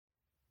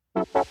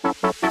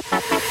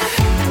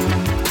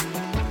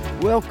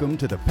Welcome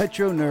to the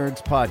Petro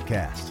Nerds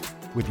Podcast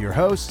with your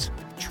hosts,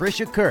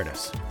 Trisha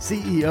Curtis,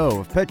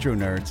 CEO of Petro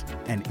Nerds,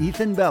 and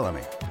Ethan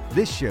Bellamy.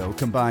 This show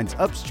combines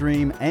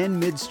upstream and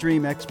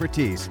midstream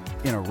expertise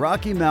in a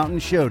Rocky Mountain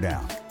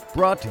showdown,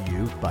 brought to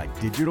you by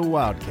Digital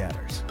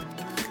Wildcatters.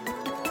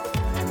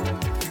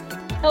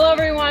 Hello,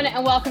 everyone,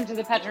 and welcome to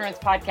the Petro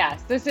Nerds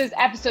Podcast. This is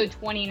episode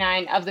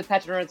 29 of the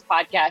Petro Nerds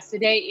Podcast.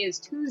 Today is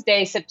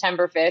Tuesday,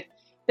 September 5th.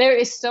 There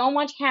is so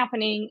much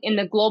happening in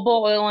the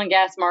global oil and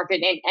gas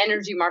market and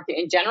energy market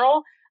in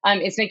general.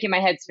 It's making my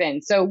head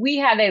spin. So we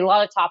have a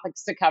lot of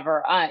topics to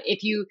cover.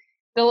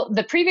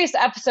 The previous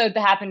episode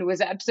that happened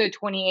was episode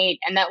 28,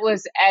 and that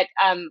was at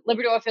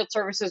Liberty Oilfield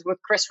Services with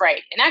Chris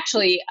Wright. And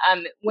actually,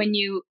 when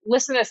you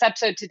listen to this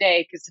episode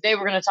today, because today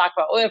we're going to talk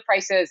about oil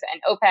prices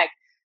and OPEC,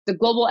 the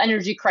global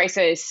energy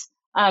crisis,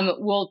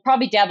 we'll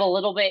probably dabble a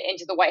little bit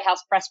into the White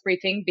House press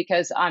briefing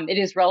because it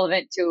is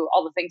relevant to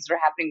all the things that are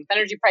happening with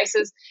energy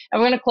prices.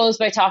 And we're going to close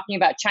by talking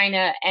about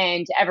China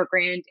and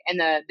Evergrande and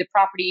the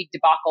property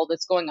debacle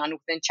that's going on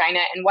within China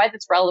and why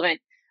that's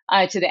relevant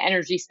to the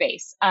energy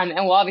space. And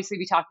we'll obviously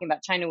be talking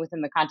about China within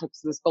the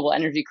context of this global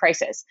energy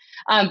crisis.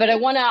 But I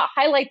want to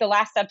highlight the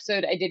last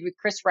episode I did with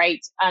Chris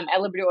Wright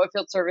at Liberty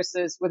Oilfield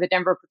Services with the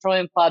Denver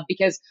Petroleum Club,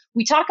 because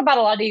we talk about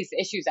a lot of these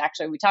issues,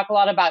 actually. We talk a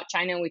lot about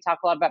China, and we talk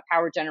a lot about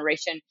power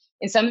generation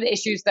and some of the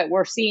issues that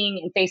we're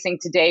seeing and facing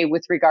today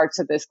with regards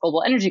to this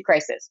global energy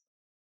crisis.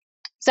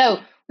 So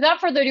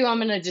without further ado, I'm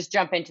going to just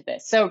jump into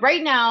this. So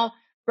right now,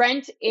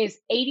 Brent is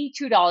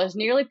 $82,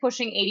 nearly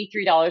pushing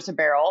 $83 a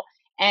barrel.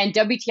 And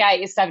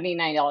WTI is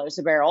 $79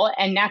 a barrel,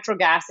 and natural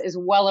gas is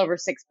well over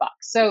 $6.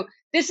 So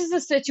this is a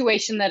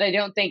situation that I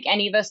don't think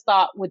any of us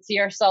thought would see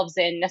ourselves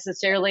in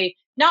necessarily,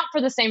 not for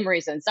the same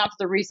reasons, not for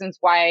the reasons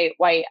why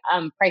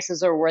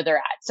prices are where they're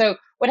at. So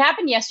what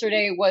happened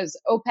yesterday was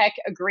OPEC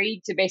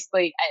agreed to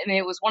basically, and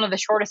it was one of the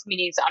shortest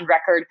meetings on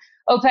record,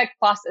 OPEC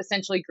Plus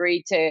essentially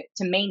agreed to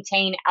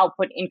maintain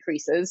output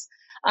increases,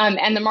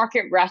 and the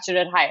market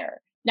ratcheted higher.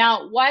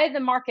 Now, why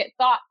the market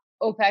thought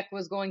OPEC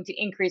was going to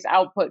increase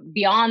output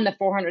beyond the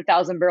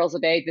 400,000 barrels a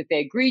day that they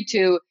agreed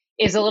to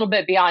is a little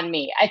bit beyond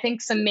me. I think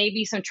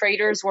maybe some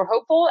traders were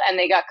hopeful and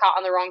they got caught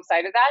on the wrong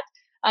side of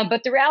that.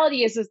 But the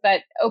reality is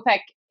that OPEC,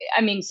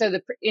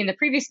 in the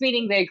previous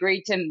meeting, they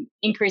agreed to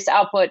increase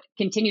output,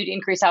 continue to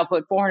increase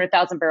output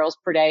 400,000 barrels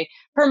per day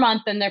per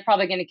month, and they're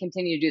probably going to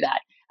continue to do that.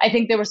 I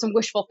think there was some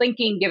wishful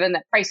thinking, given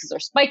that prices are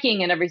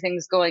spiking and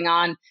everything's going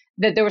on,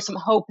 that there was some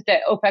hope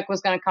that OPEC was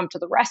going to come to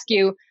the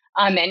rescue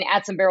and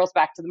add some barrels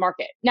back to the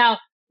market. Now,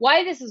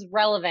 why this is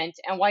relevant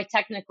and why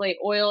technically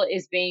oil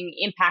is being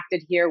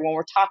impacted here when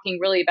we're talking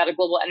really about a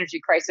global energy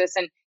crisis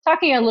and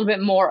talking a little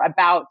bit more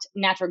about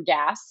natural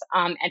gas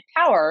and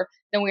power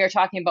than we are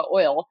talking about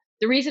oil.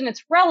 The reason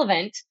it's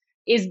relevant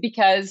is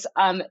because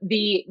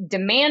the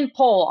demand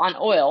pull on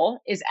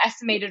oil is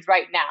estimated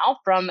right now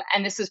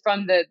and this is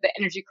from the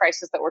energy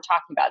crisis that we're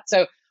talking about.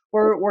 So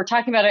we're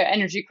talking about an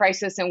energy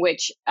crisis in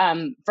which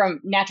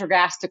from natural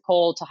gas to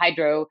coal to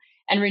hydro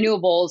and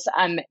renewables,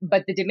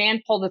 but the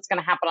demand pull that's going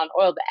to happen on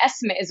oil, the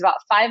estimate is about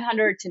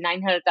 500 to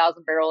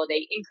 900,000 barrel a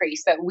day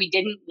increase that we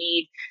didn't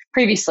need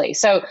previously.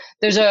 So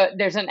there's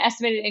an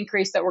estimated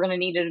increase that we're going to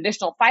need an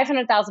additional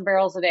 500,000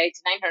 barrels a day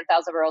to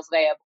 900,000 barrels a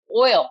day of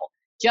oil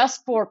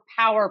just for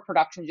power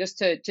production, just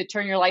to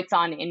turn your lights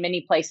on in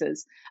many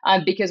places.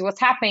 Because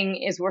what's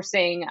happening is we're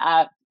seeing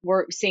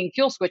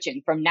fuel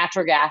switching from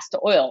natural gas to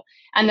oil.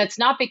 And that's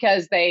not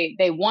because they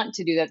want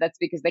to do that. That's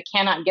because they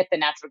cannot get the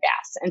natural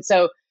gas. And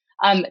so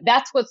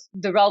that's what's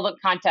the relevant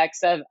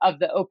context of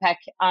the OPEC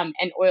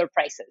and oil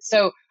prices.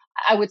 So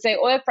I would say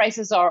oil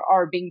prices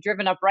are being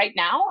driven up right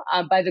now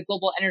by the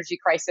global energy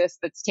crisis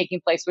that's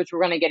taking place, which we're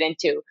going to get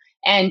into.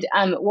 And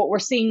what we're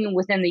seeing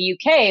within the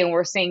UK, and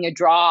we're seeing a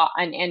draw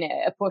and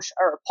a push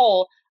or a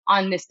pull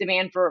on this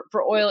demand for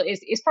oil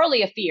is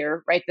partly a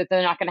fear, right, that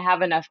they're not going to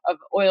have enough of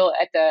oil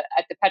at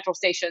the petrol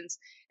stations.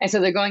 And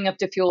so they're going up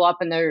to fuel up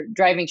and they're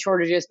driving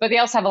shortages, but they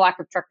also have a lack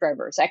of truck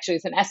drivers. Actually,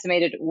 it's an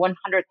estimated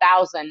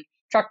 100,000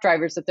 truck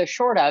drivers that they're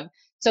short of.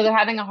 So they're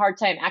having a hard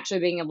time actually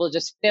being able to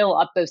just fill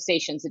up those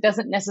stations. It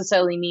doesn't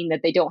necessarily mean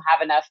that they don't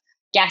have enough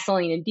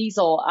gasoline and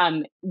diesel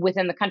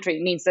within the country.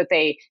 It means that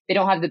they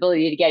don't have the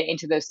ability to get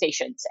into those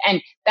stations.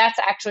 And that's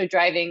actually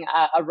driving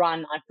a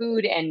run on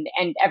food and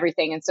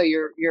everything. And so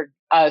your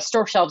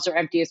store shelves are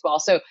empty as well.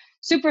 So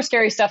super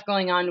scary stuff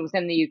going on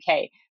within the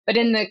UK. But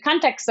in the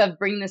context of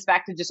bringing this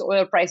back to just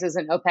oil prices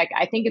and OPEC,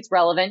 I think it's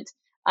relevant.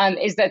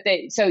 Is that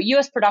so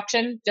U.S.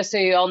 production, just so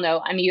you all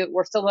know,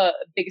 we're still the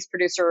biggest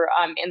producer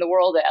in the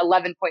world at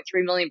 11.3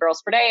 million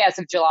barrels per day as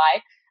of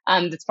July.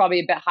 That's probably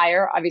a bit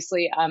higher,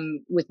 obviously,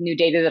 with new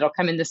data that'll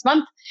come in this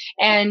month.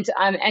 And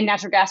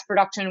natural gas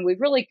production,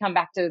 we've really come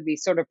back to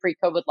these sort of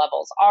pre-COVID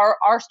levels.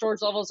 Our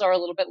storage levels are a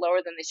little bit lower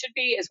than they should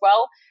be as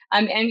well.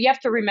 And you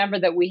have to remember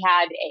that we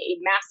had a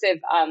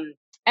massive,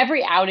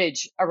 every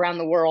outage around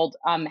the world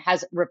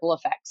has ripple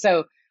effects.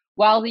 So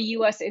while the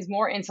U.S. is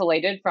more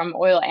insulated from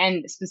oil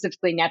and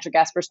specifically natural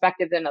gas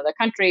perspective than other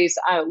countries,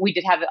 we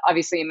did have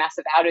obviously a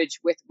massive outage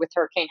with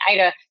Hurricane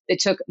Ida that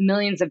took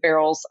millions of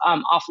barrels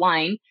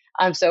offline.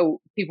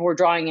 So people were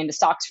drawing into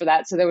stocks for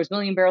that. So there was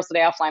million barrels a day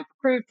offline for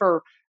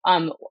crude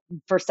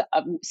for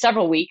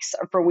several weeks,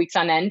 for weeks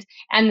on end.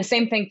 And the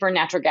same thing for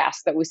natural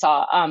gas that we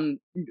saw.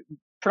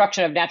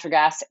 Production of natural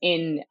gas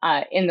in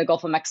the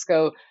Gulf of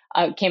Mexico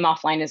came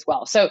offline as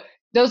well. So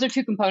those are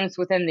two components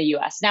within the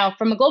U.S. Now,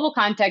 from a global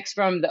context,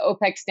 from the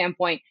OPEC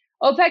standpoint,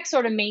 OPEC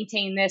sort of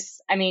maintained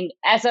this. I mean,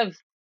 as of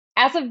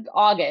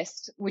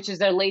August, which is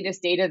their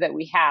latest data that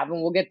we have,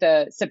 and we'll get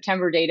the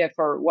September data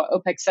for what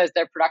OPEC says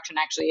their production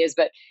actually is.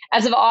 But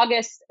as of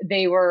August,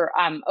 they were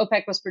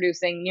OPEC was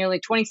producing nearly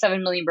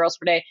 27 million barrels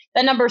per day.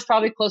 That number is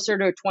probably closer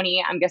to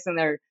 28. I'm guessing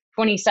they're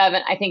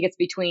 27. I think it's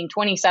between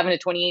 27 to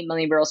 28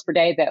 million barrels per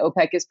day that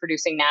OPEC is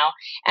producing now.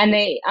 And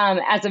they,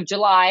 as of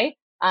July,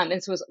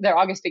 this was their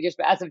August figures,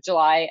 but as of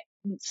July,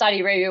 Saudi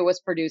Arabia was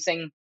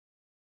producing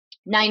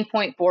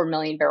 9.4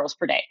 million barrels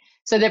per day.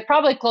 So they're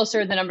probably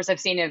closer, the numbers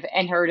I've seen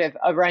and heard of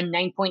around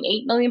 9.8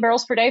 million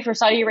barrels per day for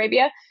Saudi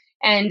Arabia.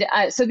 And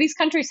so these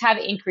countries have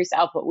increased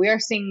output. We are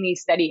seeing these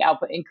steady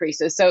output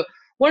increases. So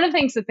one of the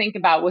things to think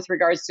about with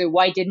regards to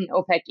why didn't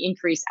OPEC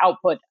increase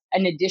output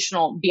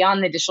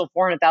beyond the additional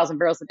 400,000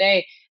 barrels a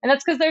day, and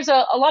that's because there's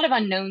a lot of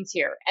unknowns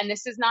here. And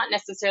this is not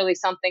necessarily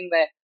something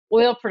that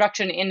oil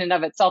production in and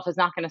of itself is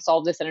not going to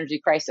solve this energy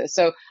crisis.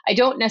 So I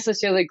don't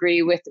necessarily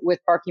agree with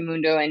Park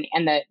Mundo and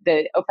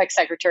the OPEC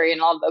secretary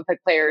and all the OPEC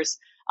players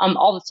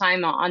all the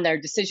time on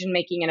their decision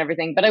making and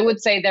everything. But I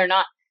would say they're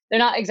not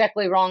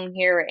exactly wrong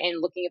here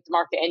in looking at the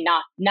market and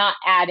not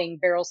adding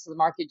barrels to the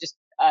market just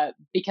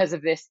because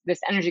of this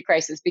energy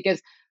crisis,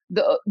 because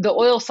the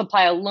oil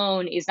supply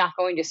alone is not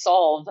going to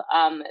solve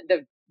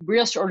the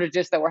real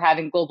shortages that we're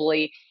having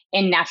globally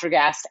in natural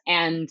gas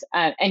and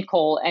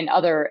coal and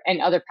other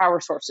power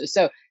sources.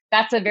 So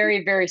that's a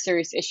very, very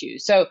serious issue.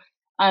 So,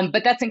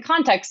 but that's in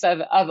context of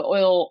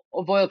oil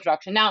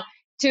production. Now,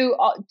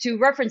 to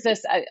reference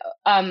this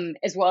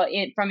as well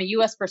from a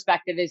U.S.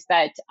 perspective, is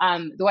that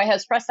the White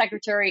House press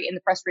secretary in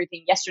the press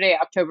briefing yesterday,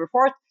 October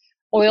 4th,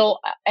 oil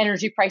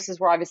energy prices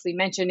were obviously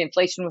mentioned.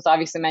 Inflation was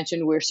obviously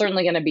mentioned. We're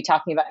certainly going to be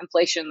talking about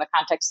inflation in the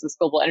context of this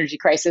global energy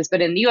crisis. But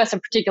in the U.S.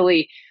 and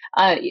particularly,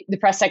 the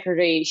press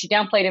secretary, she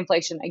downplayed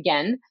inflation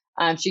again.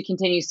 She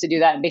continues to do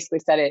that and basically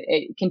said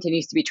it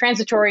continues to be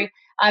transitory.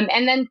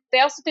 And then she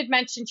also did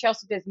mention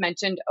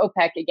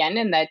OPEC again,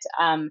 and that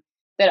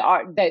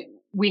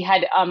we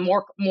had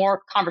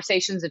more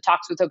conversations and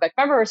talks with OPEC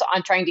members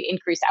on trying to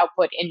increase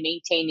output and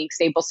maintaining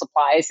stable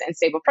supplies and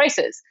stable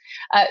prices.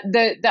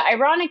 The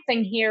ironic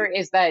thing here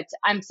is that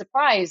I'm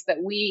surprised that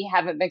we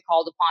haven't been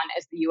called upon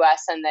as the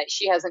U.S. and that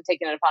she hasn't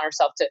taken it upon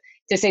herself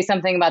to say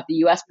something about the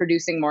U.S.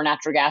 producing more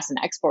natural gas and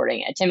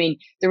exporting it. I mean,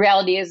 the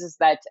reality is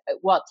that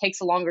while it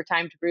takes a longer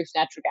time to produce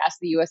natural gas,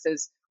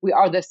 we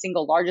are the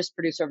single largest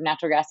producer of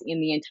natural gas in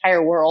the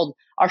entire world.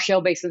 Our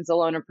shale basins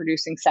alone are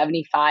producing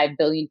 75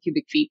 billion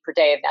cubic feet per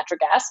day of natural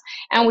gas.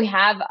 And we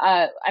have,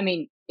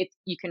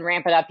 you can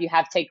ramp it up. You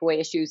have takeaway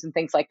issues and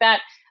things like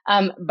that.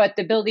 But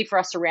the ability for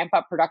us to ramp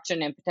up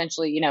production and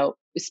potentially,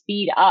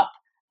 speed up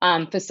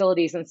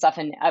facilities and stuff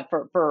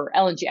for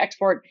LNG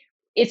export,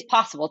 it's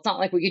possible. It's not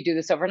like we could do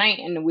this overnight,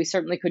 and we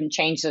certainly couldn't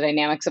change the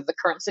dynamics of the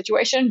current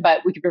situation, but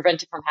we could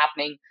prevent it from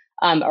happening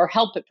or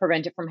help it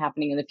prevent it from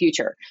happening in the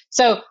future.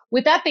 So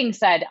with that being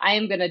said, I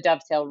am going to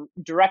dovetail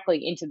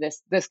directly into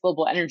this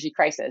global energy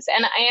crisis.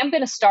 And I am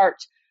going to start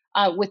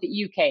with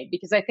the UK,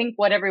 because I think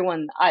what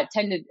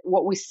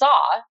we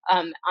saw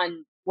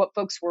on what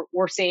folks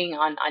were seeing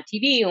on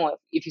TV, and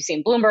if you've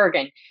seen Bloomberg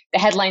and the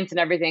headlines and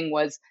everything,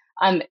 was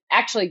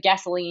actually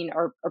gasoline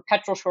or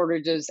petrol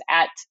shortages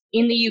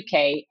in the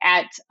UK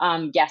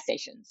at gas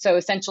stations. So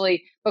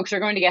essentially, folks are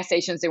going to gas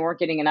stations, they weren't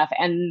getting enough,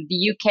 and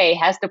the UK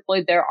has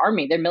deployed their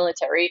army, their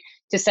military,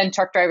 to send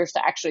truck drivers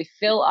to actually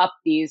fill up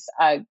these,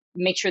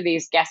 make sure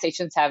these gas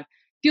stations have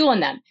fuel in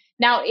them.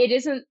 Now, it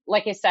isn't,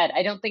 like I said,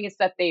 I don't think it's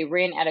that they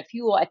ran out of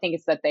fuel. I think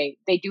it's that they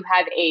do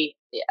have a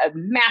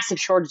massive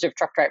shortage of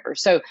truck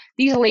drivers. So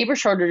these labor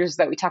shortages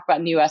that we talk about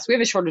in the U.S., we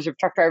have a shortage of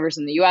truck drivers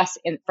in the U.S.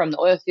 From the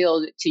oil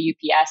field to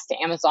UPS to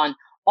Amazon,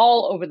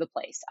 all over the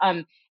place.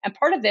 And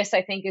part of this,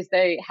 I think, is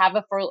they had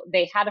a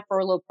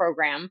furlough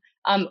program.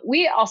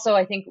 We also,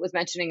 I think, was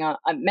mentioned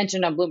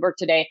on Bloomberg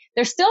today.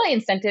 There's still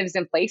incentives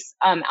in place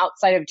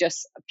outside of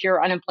just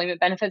pure unemployment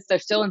benefits.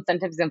 There's still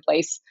incentives in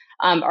place,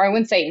 or I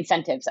wouldn't say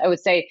incentives. I would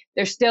say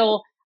there's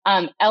still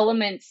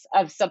elements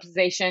of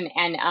subsidization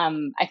and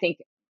I think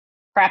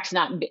perhaps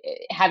not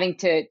having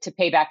to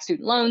pay back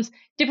student loans,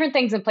 different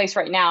things in place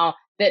right now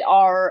that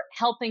are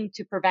helping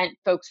to prevent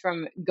folks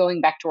from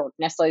going back to work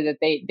necessarily, that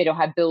they don't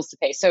have bills to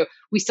pay. So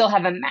we still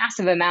have a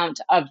massive amount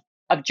of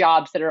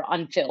jobs that are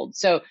unfilled.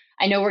 So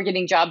I know we're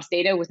getting jobs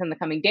data within the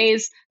coming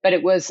days, but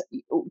it was,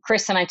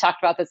 Chris and I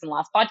talked about this in the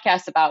last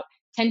podcast, about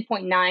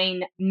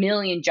 10.9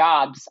 million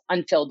jobs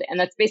unfilled. And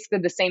that's basically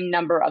the same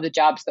number of the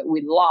jobs that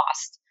we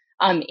lost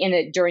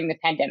during the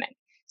pandemic.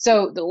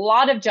 So a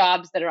lot of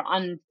jobs that are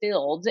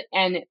unfilled,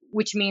 and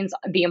which means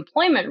the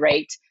employment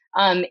rate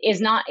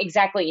is not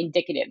exactly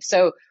indicative.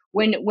 So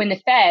when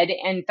the Fed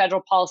and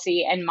federal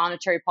policy and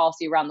monetary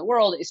policy around the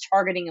world is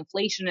targeting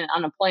inflation and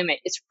unemployment,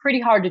 it's pretty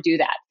hard to do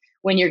that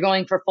when you're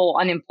going for full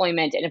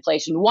unemployment and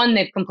inflation. One,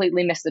 they've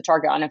completely missed the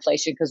target on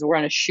inflation because we're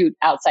going to shoot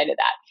outside of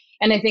that.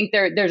 And I think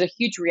there's a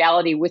huge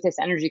reality with this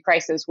energy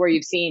crisis where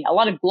you've seen a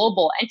lot of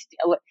global entities,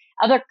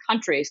 other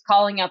countries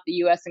calling out the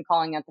US and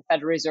calling out the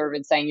Federal Reserve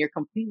and saying you're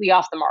completely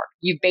off the mark.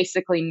 You've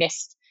basically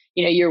missed,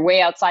 you're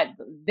way outside.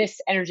 This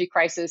energy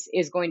crisis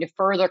is going to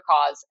further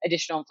cause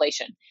additional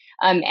inflation.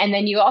 And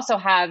then you also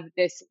have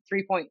this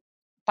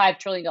 $3.5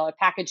 trillion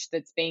package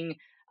that's being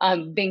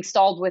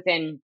stalled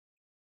within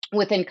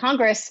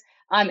Congress,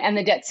 and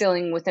the debt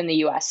ceiling within the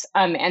U.S.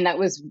 And that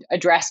was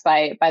addressed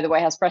by the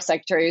White House press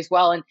secretary as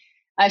well. And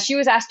she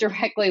was asked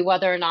directly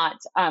whether or not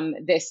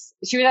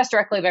she was asked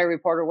directly by a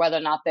reporter whether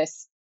or not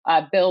this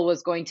bill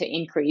was going to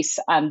increase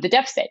the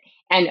deficit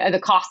and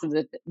the cost of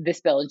this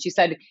bill. And she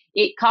said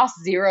it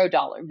costs $0.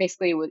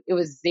 Basically, it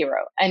was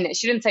zero. And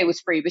she didn't say it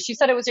was free, but she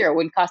said it was zero. It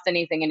wouldn't cost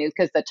anything. And it's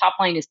because the top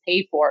line is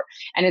paid for,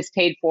 and it's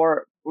paid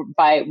for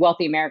by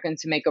wealthy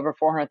Americans who make over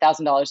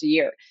 $400,000 a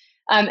year.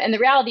 And the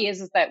reality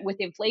is that with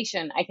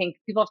inflation, I think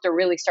people have to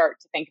really start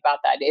to think about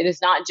that.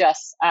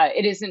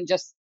 It isn't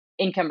just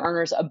income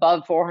earners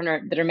above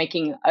 400 that are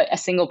making a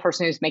single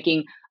person who's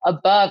making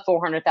above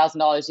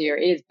 $400,000 a year.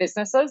 It is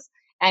businesses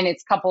and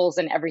it's couples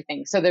and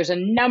everything. So there's a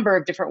number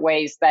of different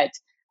ways that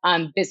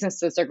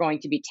businesses are going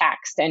to be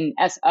taxed, and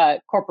as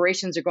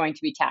corporations are going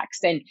to be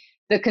taxed. And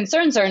the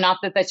concerns are not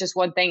that that's just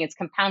one thing; it's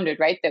compounded,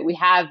 right? That we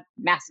have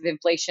massive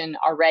inflation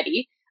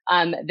already.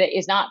 That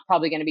is not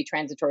probably going to be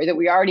transitory, that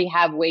we already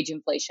have wage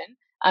inflation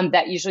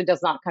that usually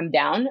does not come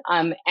down,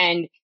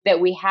 and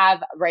that we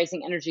have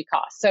rising energy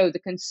costs. So the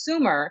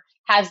consumer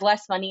has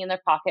less money in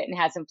their pocket and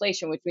has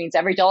inflation, which means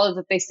every dollar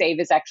that they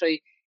save is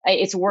actually,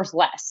 it's worth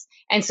less.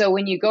 And so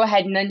when you go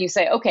ahead and then you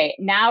say, okay,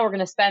 now we're going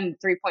to spend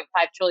 $3.5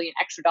 trillion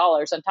extra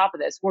dollars on top of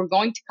this, we're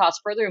going to cause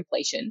further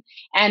inflation,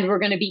 and we're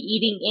going to be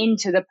eating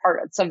into the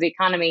parts of the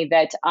economy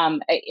that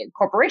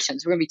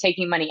corporations, we're going to be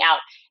taking money out.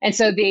 And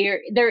so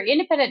they're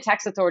independent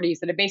tax authorities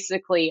that have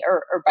basically,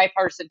 or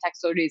bipartisan tax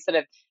authorities that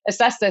have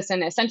assessed this,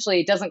 and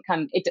essentially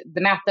the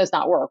math does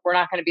not work. We're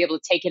not going to be able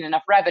to take in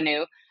enough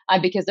revenue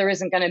because there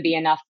isn't going to be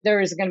enough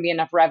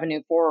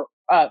revenue for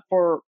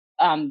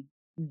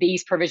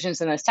these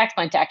provisions in this tax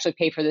plan to actually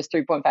pay for this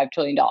 $3.5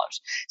 trillion.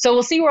 So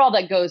we'll see where all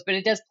that goes, but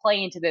it does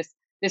play into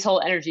this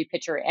whole energy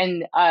picture.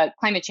 And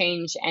climate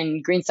change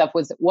and green stuff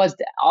was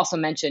also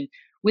mentioned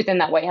within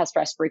that White House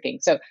press briefing.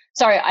 So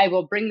sorry, I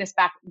will bring this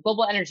back.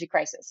 Global energy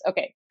crisis.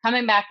 Okay,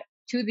 coming back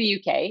to the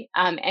UK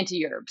and to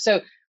Europe.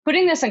 So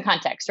putting this in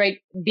context, right?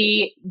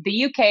 The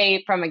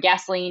UK, from a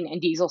gasoline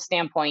and diesel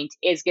standpoint,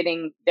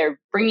 they're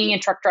bringing in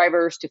truck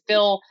drivers to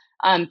fill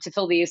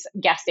these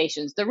gas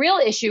stations. The real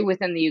issue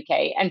within the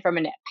UK, and from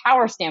a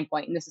power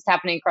standpoint, and this is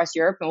happening across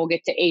Europe, and we'll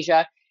get to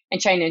Asia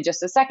and China in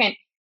just a second,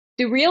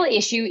 the real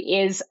issue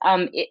is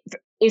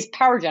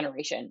power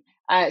generation.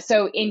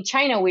 So in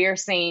China, we are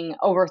seeing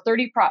over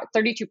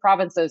 32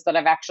 provinces that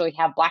have actually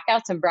have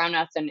blackouts and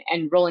brownouts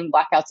and rolling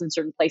blackouts in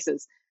certain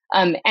places.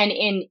 And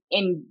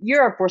in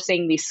Europe, we're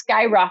seeing these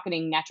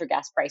skyrocketing natural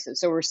gas prices.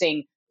 So we're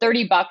seeing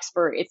 $30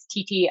 for its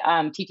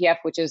TTF,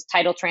 which is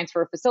Tidal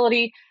Transfer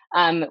Facility,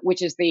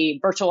 which is the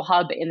virtual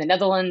hub in the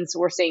Netherlands.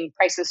 We're seeing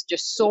prices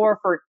just soar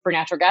for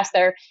natural gas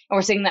there, and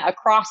we're seeing that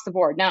across the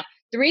board. Now,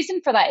 the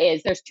reason for that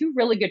is there's two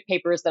really good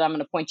papers that I'm going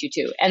to point you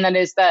to, and that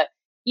is the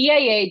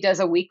EIA does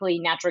a weekly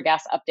natural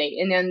gas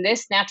update. And then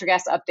this natural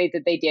gas update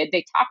that they did,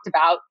 they talked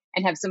about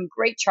and have some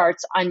great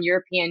charts on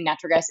European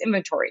natural gas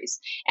inventories.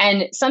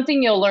 And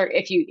something you'll learn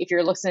if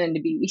you're listening to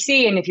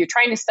BBC and if you're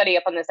trying to study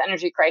up on this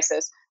energy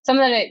crisis,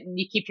 something that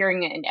you keep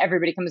hearing and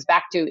everybody comes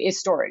back to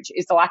is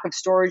the lack of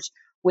storage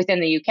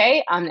within the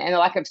UK and the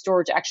lack of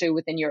storage actually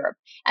within Europe.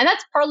 And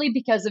that's partly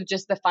because of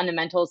just the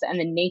fundamentals and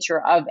the nature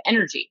of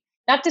energy.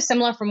 Not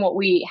dissimilar from what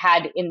we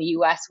had in the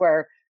US,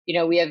 where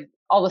we have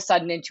all of a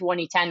sudden in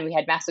 2010, we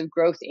had massive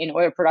growth in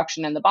oil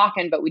production in the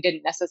Bakken, but we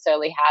didn't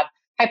necessarily have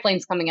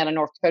pipelines coming out of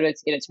North Dakota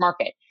to get its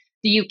market.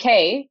 The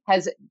UK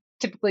has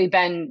typically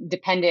been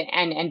dependent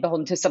and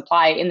beholden to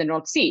supply in the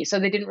North Sea. So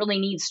they didn't really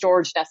need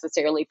storage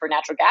necessarily for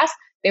natural gas.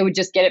 They would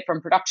just get it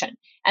from production.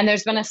 And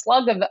there's been a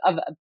slug of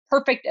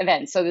perfect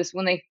events. So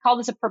when they call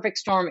this a perfect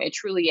storm, it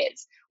truly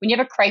is. When you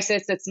have a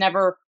crisis, it's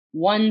never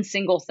one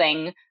single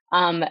thing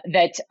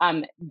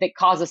that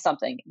causes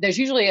something. There's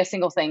usually a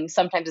single thing,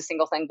 sometimes a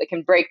single thing that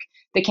can break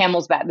the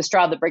camel's back, the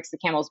straw that breaks the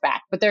camel's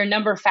back. But there are a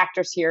number of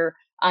factors here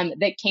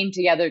that came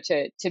together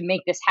to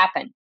make this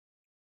happen.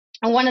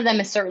 And one of them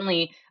is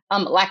certainly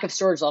lack of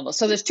storage levels.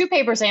 So there's two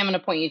papers I am going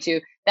to point you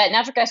to: that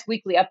Natural Gas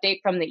Weekly update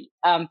from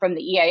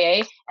the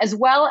EIA, as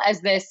well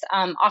as this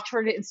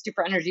Oxford Institute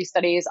for Energy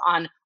Studies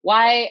on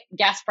why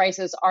gas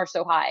prices are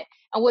so high.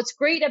 And what's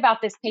great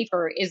about this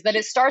paper is that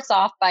it starts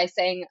off by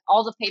saying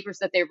all the papers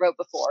that they wrote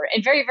before,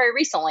 and very, very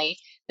recently,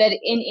 that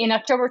in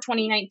October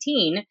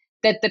 2019,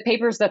 that the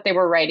papers that they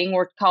were writing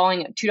were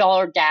calling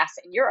 $2 gas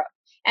in Europe.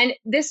 And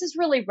this is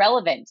really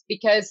relevant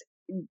because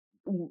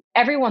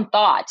everyone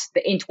thought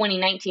that in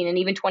 2019 and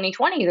even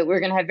 2020 that we were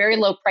going to have very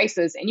low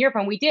prices in Europe,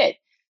 and we did.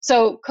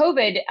 So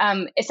COVID,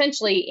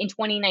 essentially in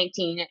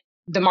 2019,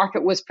 the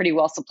market was pretty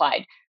well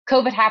supplied.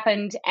 COVID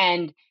happened,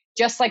 and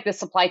just like the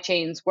supply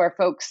chains where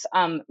folks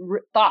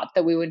thought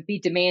that we would be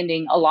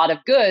demanding a lot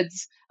of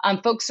goods,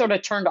 folks sort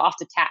of turned off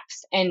the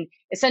taps, and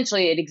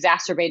essentially it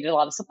exacerbated a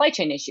lot of supply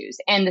chain issues.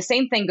 And the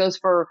same thing goes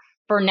for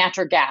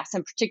natural gas,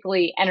 and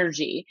particularly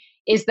energy,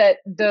 is that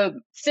the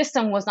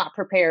system was not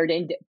prepared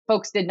and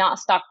folks did not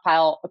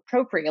stockpile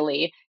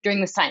appropriately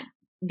during this time.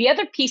 The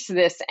other piece of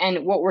this,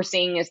 and what we're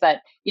seeing, is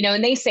that,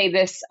 and they say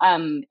this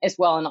as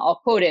well, and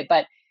I'll quote it,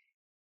 but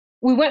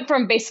we went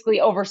from basically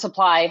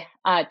oversupply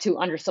to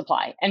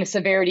undersupply, and a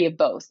severity of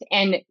both.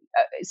 And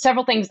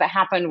several things that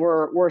happened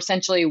were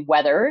essentially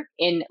weather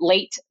in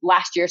late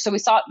last year. So we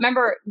saw,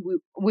 remember,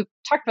 we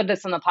talked about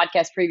this on the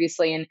podcast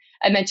previously, and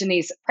I mentioned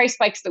these price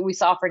spikes that we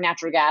saw for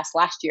natural gas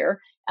last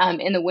year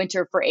in the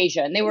winter for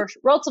Asia. And they were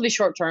relatively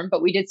short term,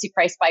 but we did see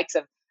price spikes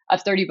of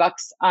 $30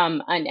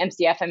 on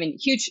MCF. I mean,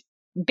 huge,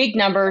 big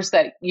numbers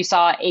that you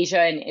saw Asia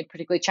and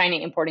particularly China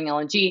importing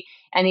LNG,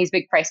 and these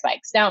big price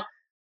spikes. Now,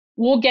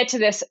 we'll get to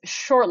this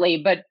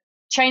shortly, but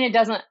China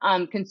doesn't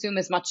consume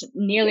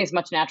nearly as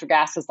much natural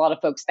gas as a lot of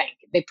folks think.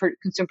 They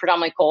consume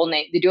predominantly coal, and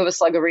they do have a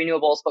slug of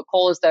renewables, but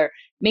coal is their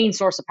main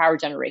source of power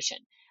generation.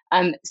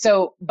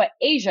 But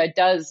Asia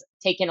does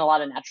take in a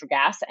lot of natural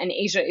gas, and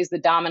Asia is the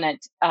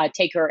dominant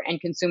taker and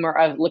consumer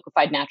of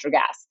liquefied natural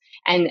gas,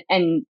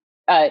 and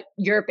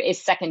Europe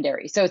is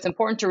secondary. So it's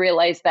important to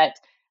realize that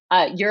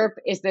Europe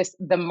is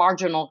the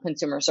marginal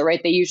consumer. So,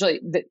 right,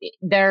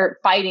 they're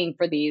fighting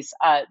for this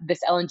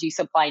LNG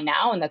supply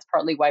now, and that's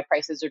partly why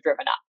prices are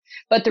driven up.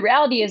 But the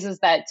reality is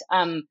that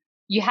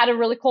you had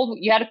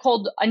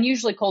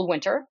unusually cold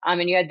winter,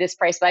 and you had this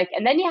price spike,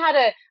 and then you had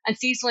a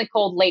unseasonably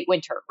cold late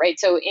winter, right?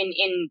 So in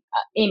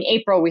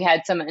April we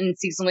had some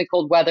unseasonably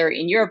cold weather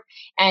in Europe,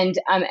 and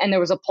there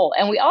was a pull,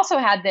 and we also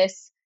had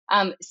this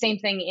same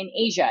thing in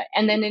Asia.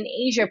 And then in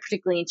Asia,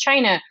 particularly in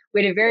China,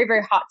 we had a very,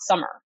 very hot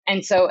summer.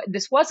 And so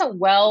this wasn't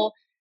well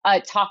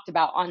talked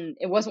about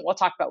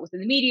within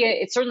the media.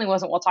 It certainly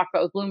wasn't well talked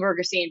about with Bloomberg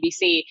or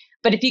CNBC.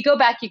 But if you go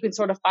back, you can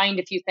sort of find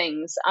a few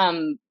things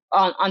on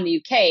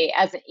the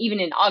UK, even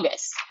in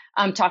August,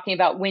 talking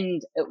about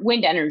wind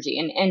energy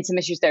and some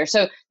issues there.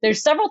 So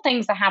there's several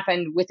things that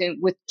happened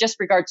with just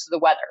regards to the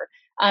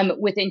weather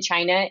within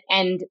China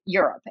and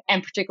Europe,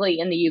 and particularly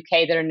in the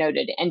UK, that are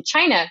noted. And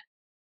China,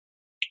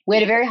 we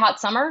had a very hot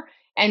summer,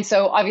 and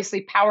so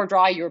obviously power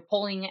draw, you're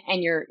pulling,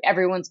 and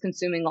everyone's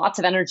consuming lots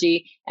of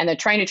energy, and they're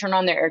trying to turn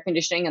on their air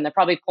conditioning, and they're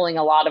probably pulling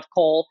a lot of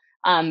coal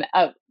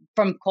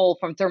from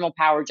thermal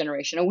power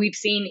generation. And we've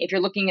seen, if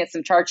you're looking at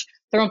some charts,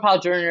 thermal power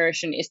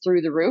generation is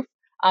through the roof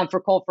for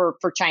coal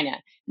for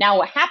China. Now,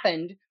 what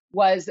happened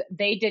was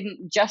they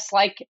didn't, just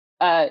like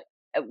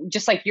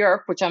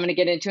Europe, which I'm going to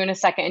get into in a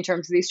second in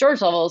terms of these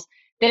storage levels,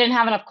 they didn't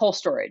have enough coal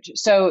storage.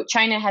 So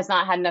China has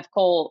not had enough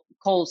coal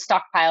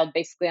stockpiled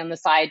basically on the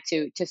side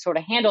to sort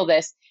of handle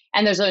this.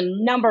 And there's a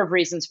number of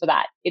reasons for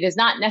that. It is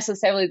not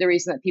necessarily the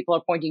reason that people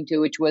are pointing to,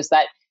 which was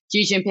that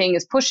Xi Jinping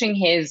is pushing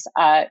his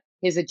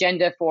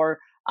agenda for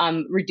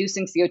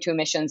reducing CO2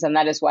 emissions, and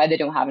that is why they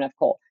don't have enough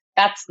coal.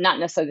 That's not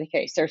necessarily the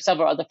case. There are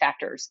several other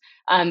factors.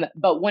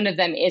 But one of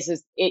them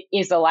is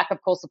a lack of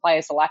coal supply,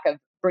 is a lack of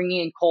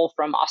bringing in coal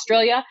from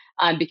Australia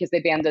because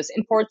they banned those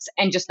imports,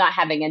 and just not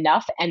having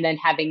enough, and then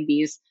having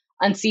these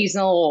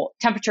unseasonal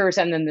temperatures,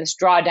 and then this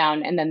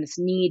drawdown, and then this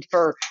need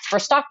for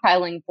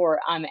stockpiling for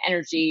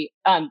energy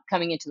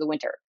coming into the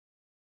winter.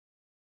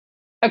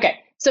 Okay,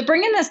 so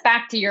bringing this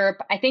back to Europe,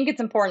 I think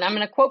it's important. I'm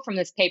going to quote from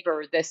this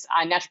paper, this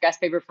natural gas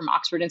paper from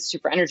Oxford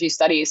Institute for Energy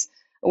Studies,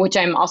 which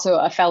I'm also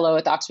a fellow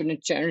at the Oxford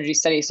Institute for Energy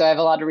Studies, so I have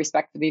a lot of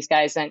respect for these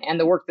guys and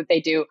the work that they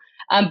do.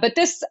 But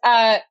this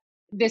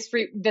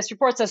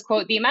report says,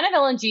 quote, "The amount of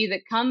LNG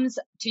that comes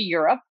to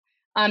Europe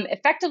is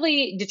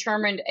effectively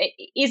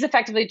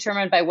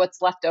determined by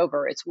what's left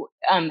over. It's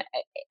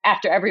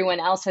after everyone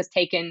else has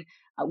taken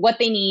what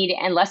they need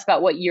and less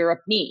about what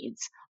Europe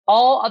needs.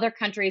 All other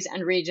countries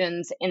and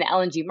regions in the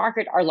LNG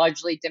market are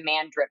largely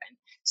demand driven."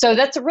 So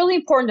that's really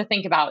important to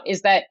think about,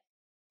 is that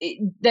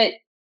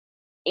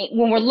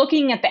when we're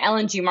looking at the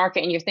LNG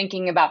market and you're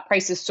thinking about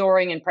prices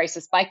soaring and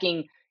prices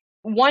spiking,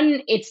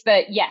 one, it's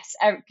that, yes,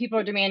 people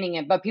are demanding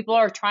it, but people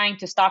are trying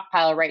to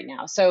stockpile right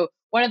now. So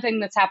one of the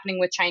things that's happening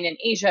with China and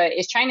Asia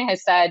is China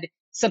has said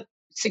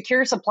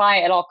secure supply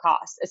at all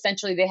costs.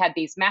 Essentially, they had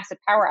these massive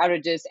power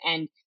outages,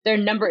 and there are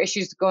a number of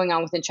issues going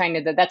on within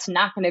China that's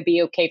not going to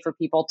be okay for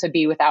people to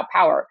be without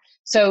power.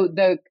 So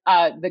the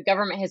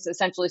government has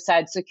essentially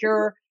said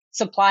secure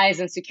supplies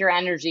and secure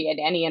energy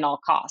at any and all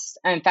costs.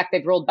 And in fact,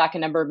 they've rolled back a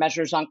number of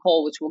measures on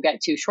coal, which we'll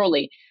get to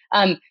shortly.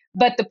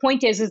 But the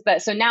point is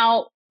that so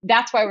now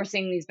that's why we're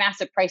seeing these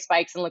massive price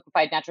spikes in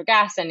liquefied natural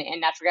gas and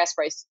natural gas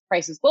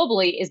prices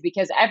globally, is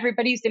because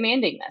everybody's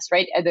demanding this,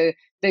 right?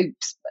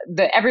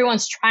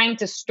 Everyone's trying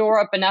to store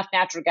up enough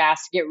natural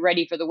gas to get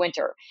ready for the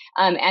winter.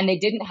 And they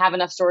didn't have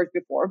enough storage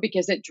before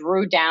because it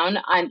drew down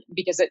on,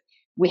 because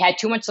we had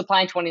too much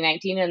supply in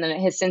 2019, and then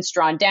it has since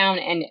drawn down,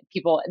 and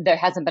there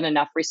hasn't been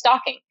enough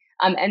restocking.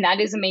 And that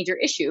is a major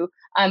issue.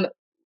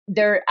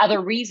 There are other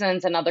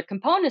reasons and other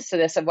components to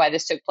this of why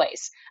this took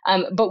place.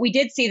 But we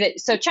did see that,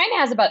 so China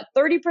has about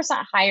 30%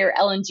 higher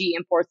LNG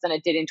imports than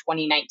it did in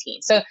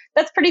 2019. So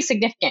that's pretty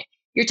significant.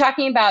 You're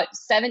talking about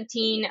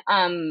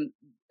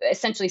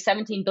essentially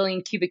 17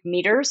 billion cubic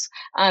meters,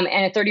 and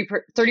a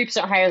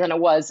 30% higher than it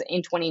was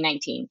in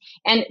 2019.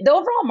 And the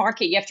overall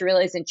market, you have to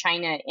realize, in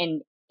China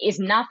is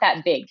not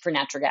that big for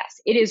natural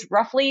gas. It is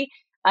roughly,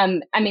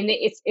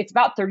 it's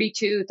about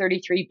 32,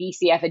 33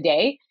 BCF a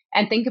day.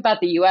 And think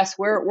about the U.S.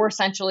 We're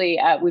essentially,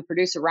 we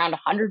produce around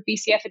 100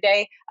 BCF a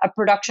day of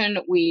production.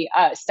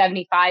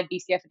 75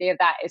 BCF a day of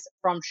that is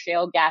from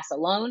shale gas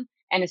alone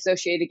and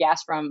associated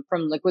gas from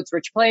liquids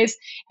rich plays.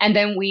 And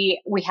then we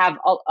have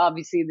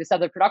obviously this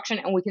other production,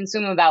 and we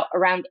consume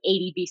around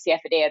 80 BCF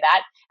a day of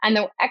that. And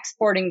they're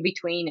exporting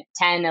between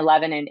 10,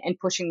 11, and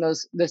pushing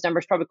those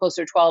numbers probably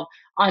closer to 12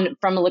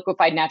 from a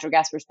liquefied natural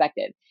gas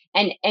perspective.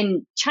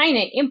 And China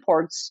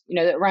imports,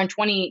 around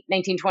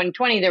 2019,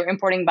 2020, they were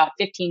importing about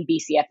 15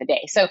 BCF a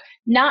day. So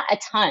not a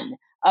ton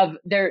of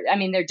their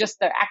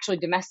actually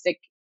domestic,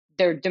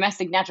 their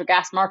domestic natural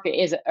gas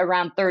market is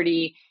around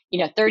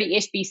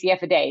 30-ish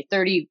BCF a day,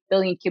 30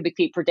 billion cubic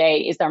feet per day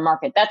is their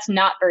market. That's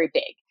not very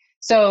big.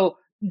 So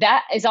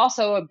that is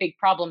also a big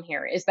problem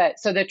here, is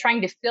that, so they're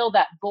trying to fill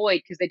that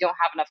void because they don't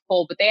have enough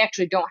coal, but they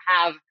actually don't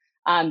have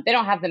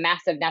the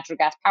massive natural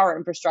gas power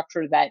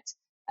infrastructure that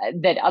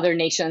other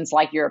nations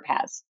like Europe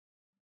has.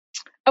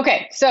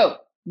 Okay, so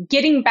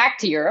getting back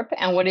to Europe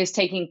and what is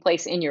taking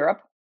place in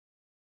Europe.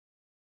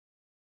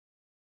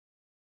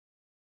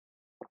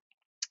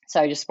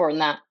 Sorry, just sporting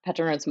that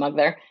PetroNerds mug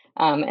there,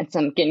 and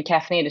some getting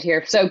caffeinated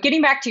here. So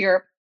getting back to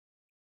Europe,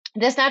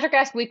 this Natural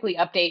Gas Weekly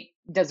update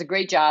does a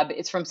great job.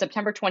 It's from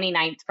September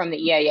 29th from the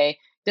EIA.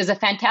 Does a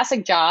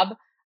fantastic job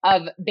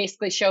of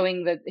basically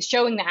showing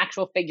the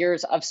actual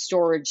figures of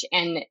storage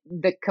and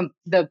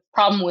the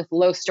problem with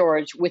low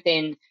storage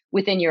within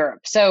Europe.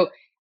 So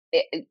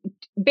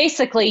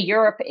basically,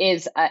 Europe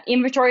is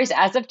inventories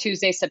as of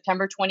Tuesday,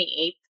 September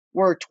 28th,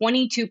 were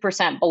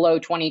 22% below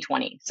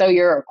 2020. So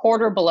you're a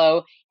quarter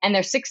below, and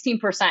they're 16%.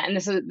 And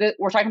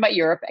we're talking about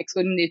Europe,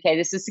 excluding the UK.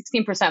 This is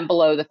 16%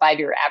 below the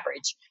 5-year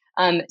average.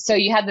 So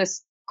you had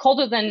this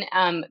colder than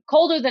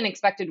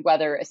expected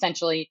weather,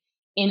 essentially,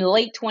 in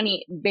late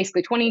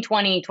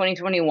 2020,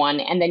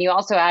 2021. And then you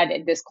also had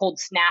this cold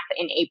snap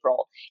in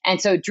April. And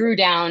so you drew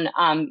down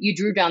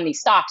these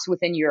stocks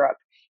within Europe,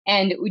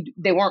 and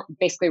they weren't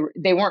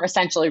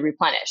essentially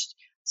replenished.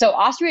 So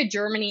Austria,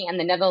 Germany, and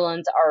the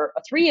Netherlands are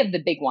 3 of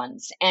the big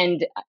ones.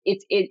 And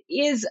it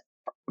is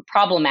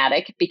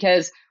problematic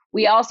because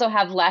we also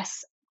have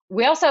less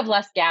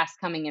gas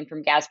coming in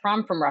from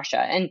Gazprom, from Russia.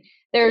 And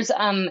there's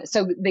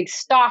so the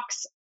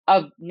stocks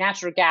of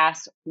natural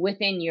gas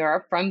within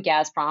Europe from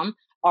Gazprom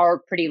are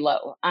pretty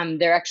low.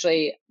 They're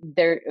actually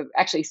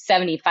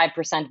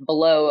 75%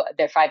 below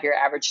their 5-year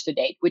average to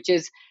date, which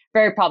is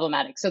very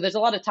problematic. So there's a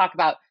lot of talk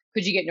about,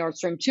 could you get Nord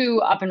Stream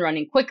 2 up and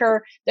running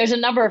quicker? There's a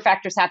number of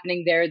factors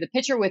happening there. The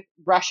picture with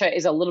Russia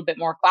is a little bit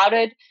more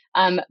clouded,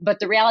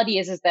 but the reality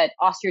is that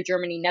Austria,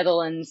 Germany,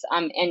 Netherlands,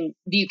 and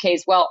the UK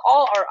as well,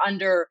 all are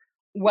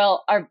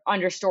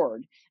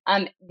understored.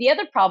 The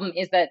other problem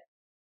is that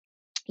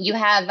you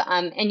have,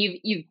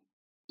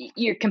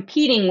 you're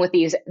competing with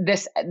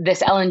this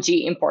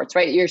LNG imports,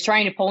 right? You're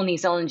trying to pull in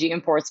these LNG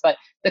imports, but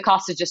the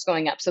cost is just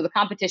going up. So the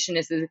competition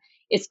is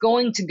it's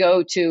going to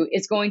go to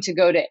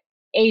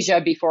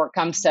Asia before it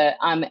comes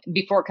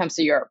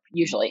to Europe,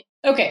 usually.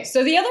 Okay,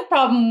 so the other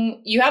problem,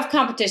 you have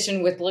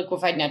competition with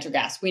liquefied natural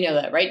gas. We know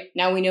that, right?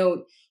 Now we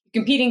know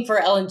competing for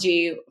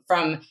LNG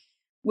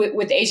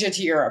with Asia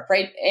to Europe,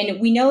 right? And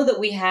we know that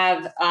we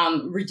have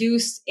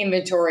reduced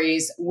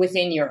inventories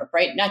within Europe,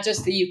 right? Not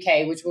just the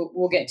UK, which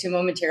we'll get to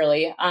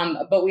momentarily,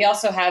 but we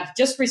also have,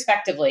 just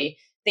respectively,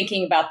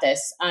 thinking about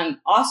this,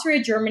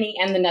 Austria, Germany,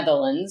 and the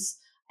Netherlands,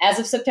 as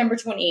of September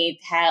 28th,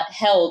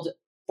 held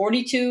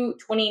 42%,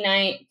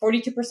 29%,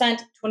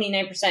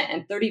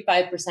 and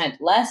 35%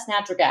 less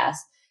natural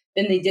gas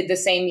than they did the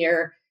same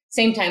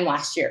time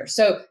last year.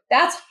 So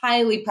that's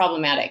highly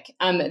problematic.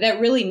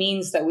 That really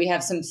means that we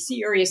have some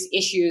serious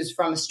issues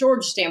from a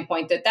storage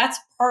standpoint. That's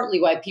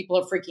partly why people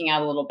are freaking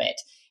out a little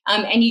bit.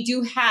 And you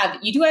do have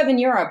in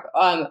Europe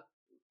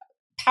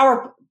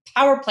power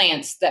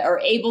plants that are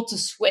able to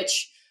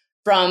switch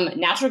from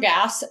natural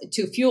gas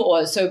to fuel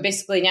oil. So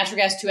basically natural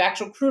gas to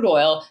actual crude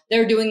oil,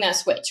 they're doing that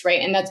switch,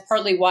 right? And that's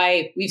partly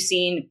why we've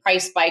seen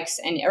price spikes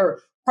or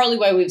partly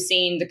why we've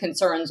seen the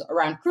concerns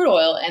around crude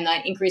oil and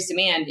that increased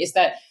demand is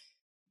that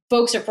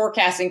folks are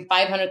forecasting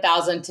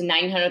 500,000 to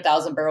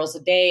 900,000 barrels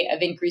a day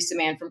of increased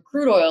demand from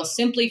crude oil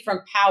simply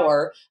from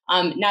power,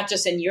 not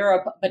just in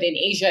Europe, but in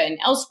Asia and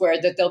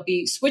elsewhere, that they'll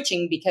be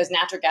switching because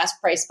natural gas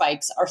price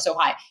spikes are so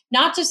high.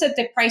 Not just that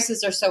the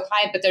prices are so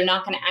high, but they're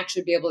not going to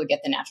actually be able to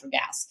get the natural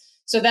gas.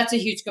 So that's a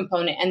huge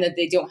component, and that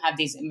they don't have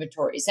these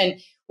inventories. And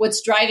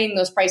what's driving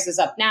those prices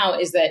up now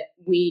is that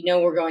we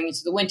know we're going into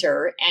the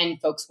winter and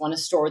folks want to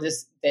store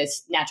this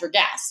natural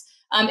gas.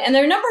 And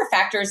there are a number of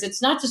factors.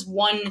 It's not just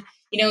one,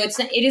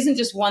 it isn't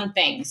just one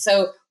thing.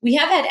 So we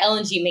have had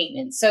LNG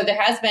maintenance. So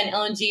there has been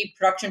LNG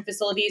production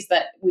facilities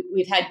that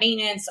we've had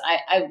maintenance.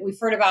 We've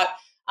heard about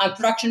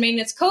production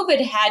maintenance.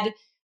 COVID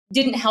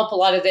didn't help a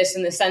lot of this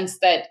in the sense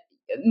that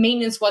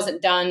maintenance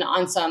wasn't done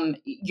on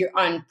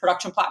on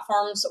production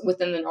platforms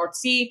within the North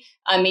Sea.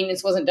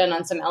 Maintenance wasn't done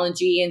on some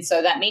LNG. And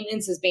so that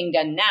maintenance is being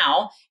done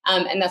now.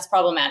 And that's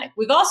problematic.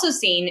 We've also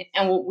seen,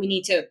 and we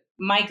need to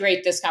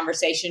migrate this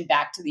conversation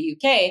back to the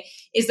UK,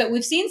 is that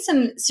we've seen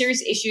some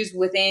serious issues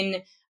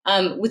within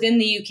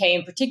the UK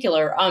in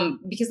particular,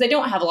 because they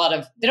don't have a lot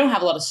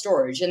of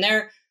storage, and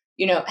they're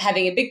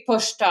having a big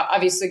push to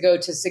obviously go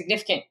to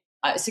significantly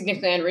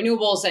on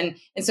renewables. And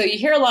so you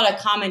hear a lot of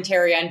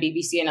commentary on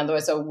BBC and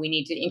otherwise, so we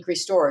need to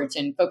increase storage,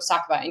 and folks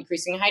talk about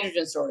increasing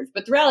hydrogen storage.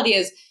 But the reality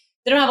is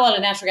they don't have a lot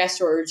of natural gas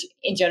storage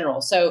in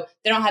general. So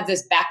they don't have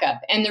this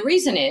backup. And the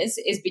reason is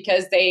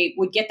because they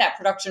would get that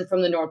production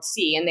from the North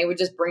Sea and they would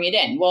just bring it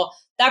in. Well,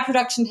 that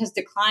production has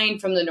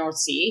declined from the North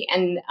Sea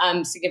and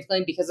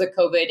significantly because of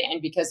COVID and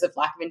because of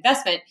lack of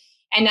investment.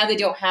 And now they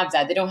don't have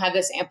that. They don't have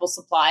this ample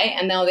supply.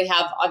 And now they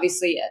have,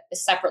 obviously,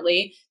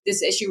 separately,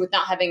 this issue with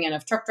not having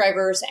enough truck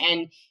drivers.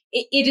 And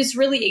it is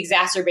really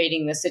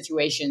exacerbating the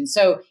situation.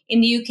 So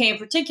in the UK in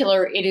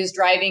particular, it is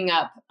driving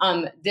up,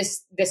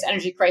 this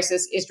energy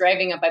crisis is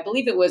driving up, I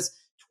believe it was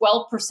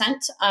 12%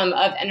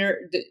 of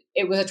energy.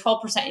 It was a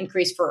 12%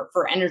 increase for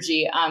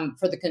energy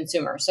for the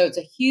consumer. So it's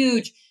a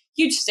huge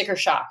sticker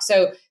shock.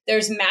 So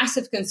there's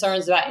massive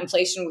concerns about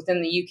inflation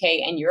within the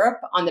UK and Europe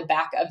on the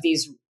back of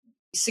these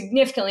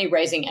significantly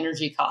rising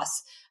energy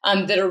costs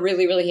that are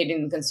really, really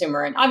hitting the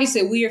consumer. And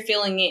obviously, we are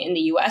feeling it in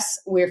the US.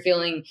 We're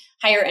feeling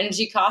higher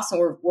energy costs,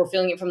 and we're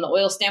feeling it from the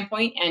oil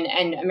standpoint,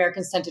 and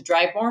Americans tend to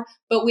drive more,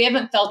 but we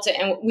haven't felt it.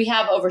 And we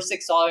have over $6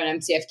 in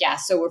MCF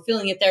gas. So we're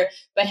feeling it there,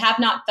 but have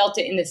not felt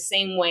it in the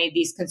same way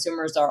these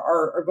consumers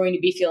are going to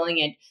be feeling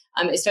it,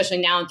 especially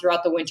now and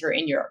throughout the winter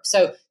in Europe.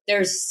 So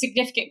there's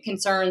significant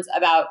concerns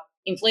about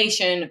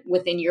inflation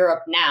within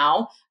Europe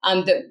now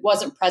that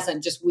wasn't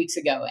present just weeks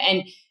ago.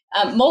 And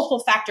multiple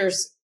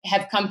factors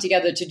have come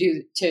together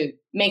to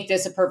make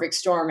this a perfect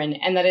storm.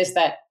 And that is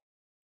that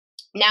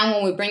now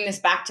when we bring this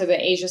back to the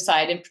Asia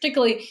side, and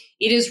particularly,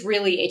 it is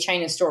really a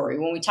China story.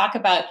 When we talk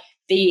about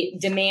the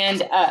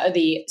demand,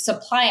 the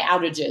supply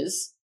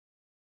outages.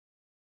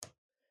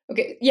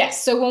 Okay,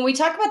 yes. So when we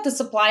talk about the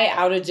supply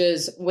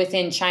outages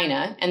within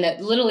China, and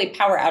that literally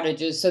power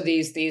outages, so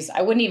these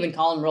I wouldn't even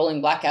call them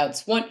rolling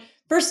blackouts.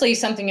 Firstly,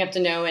 something you have to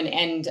know,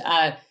 and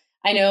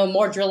I know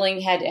More Drilling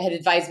had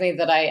advised me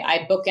that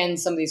I bookend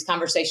some of these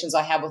conversations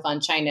I have on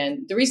China.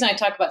 And the reason I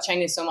talk about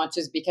China so much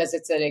is because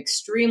it's an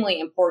extremely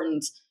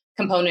important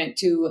component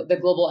to the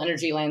global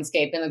energy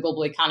landscape and the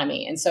global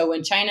economy. And so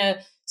when China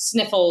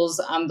sniffles,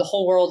 the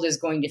whole world is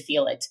going to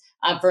feel it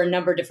for a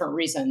number of different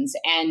reasons.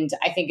 And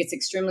I think it's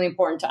extremely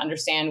important to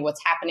understand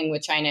what's happening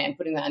with China and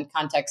putting that in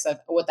context of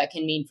what that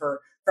can mean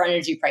for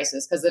energy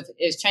prices. Because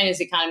if China's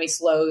economy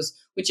slows,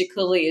 which it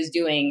clearly is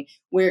doing,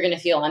 we're going to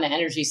feel on the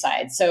energy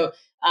side. So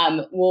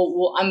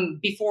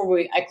before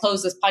I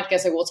close this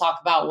podcast, I will talk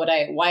about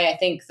why I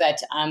think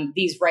that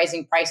these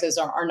rising prices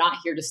are not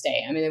here to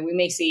stay. I mean, we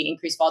may see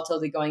increased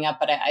volatility going up,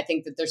 but I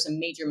think that there's some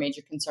major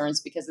concerns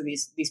because of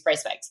these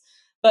price spikes.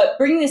 But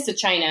bringing this to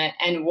China,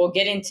 and we'll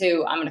get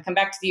into, I'm going to come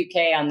back to the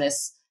UK on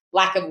this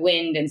lack of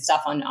wind and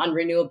stuff on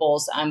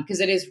renewables, because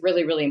it is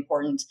really, really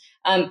important.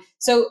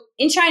 So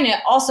in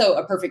China, also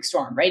a perfect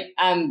storm, right?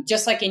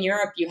 Just like in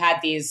Europe, you had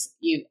these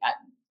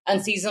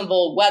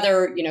unseasonable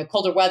weather,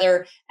 colder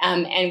weather,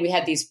 and we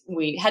had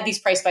these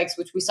price spikes,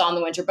 which we saw in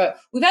the winter. But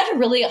we've had a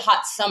really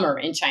hot summer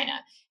in China,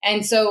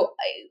 and so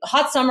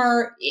hot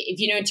summer. If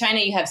in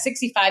China, you have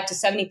 65 to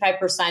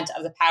 75%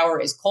 of the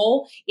power is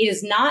coal. It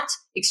is not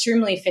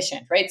extremely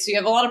efficient, right? So you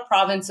have a lot of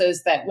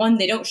provinces that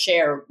they don't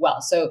share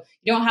well. So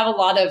you don't have a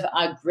lot of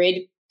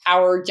grid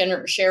power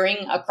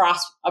sharing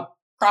across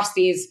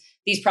these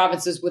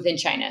provinces within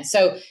China.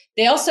 So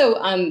they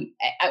also,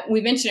 we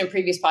mentioned in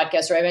previous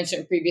podcasts, or I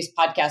mentioned in previous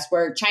podcasts,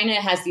 where China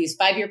has these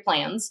 5-year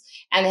plans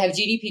and they have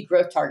GDP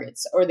growth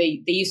targets, or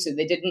they used to.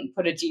 They didn't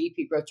put a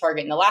GDP growth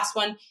target in the last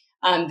one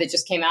that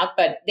just came out,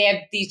 but they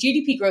have these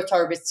GDP growth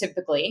targets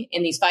typically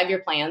in these 5-year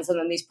plans. And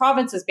then these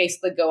provinces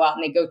basically go out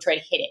and they go try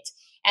to hit it.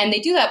 And they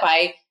do that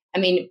by,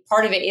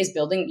 part of it is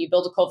you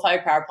build a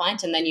coal-fired power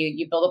plant, and then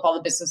you build up all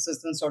the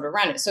businesses and sort of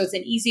around it. So it's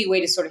an easy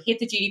way to sort of hit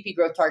the GDP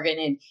growth target,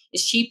 and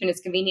it's cheap and it's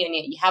convenient,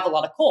 and you have a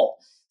lot of coal.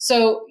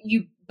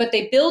 But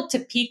they build to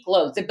peak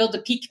loads, they build to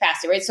peak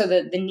capacity, right? So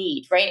the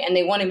need, right? And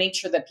they want to make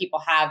sure that people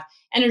have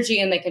energy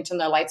and they can turn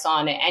their lights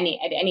on at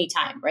any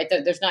time, right?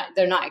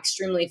 They're not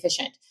extremely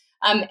efficient.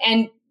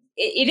 And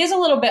it is a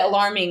little bit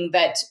alarming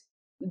that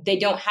they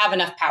don't have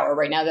enough power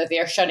right now, that they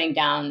are shutting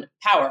down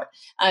power.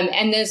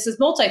 And this is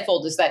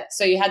multifold, is that,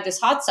 so you had this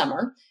hot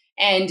summer,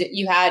 and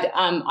you had,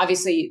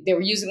 obviously they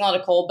were using a lot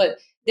of coal, but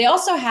they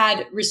also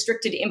had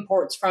restricted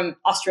imports from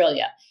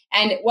Australia.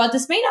 And while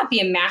this may not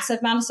be a massive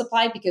amount of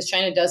supply, because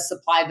China does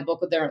supply the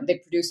bulk of they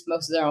produce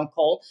most of their own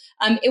coal,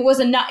 it was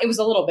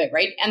a little bit,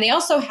 right? And they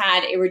also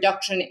had a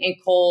reduction in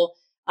coal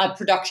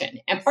production.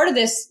 And part of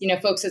this,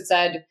 folks had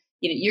said,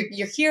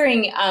 you're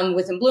hearing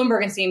within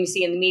Bloomberg and CNBC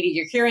in the media,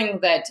 you're hearing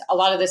that a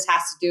lot of this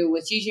has to do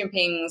with Xi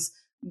Jinping's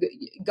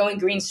going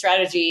green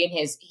strategy and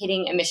his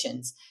hitting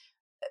emissions.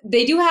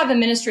 They do have a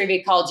Ministry of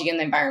Ecology and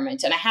the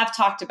Environment, and I have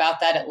talked about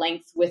that at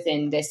length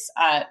within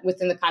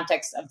the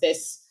context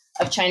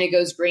of China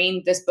Goes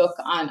Green, this book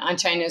on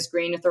China's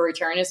green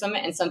authoritarianism,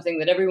 and something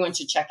that everyone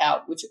should check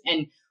out.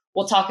 And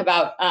we'll talk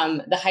about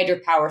the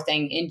hydropower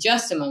thing in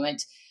just a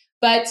moment,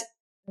 but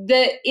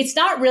it's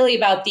not really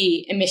about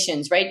the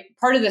emissions, right?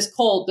 Part of this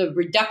the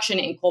reduction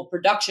in coal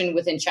production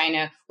within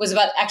China was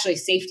about actually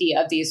safety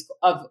of these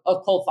of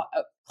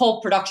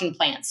coal production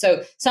plants.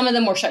 So some of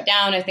them were shut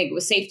down. I think it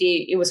was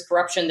safety, it was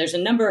corruption. There's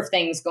a number of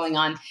things going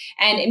on.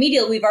 And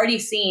immediately we've already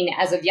seen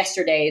as of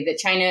yesterday that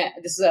China,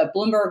 this is a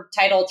Bloomberg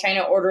title,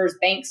 China orders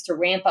banks to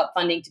ramp up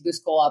funding to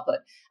boost coal output.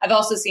 I've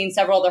also seen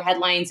several other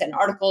headlines and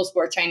articles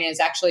where China is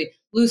actually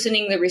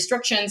loosening the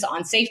restrictions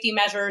on safety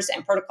measures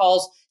and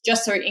protocols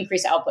just to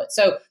increase output.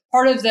 So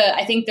part of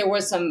I think there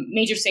was some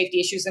major safety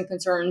issues and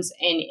concerns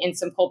in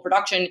some coal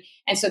production.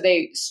 And so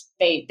they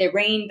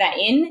reined that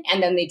in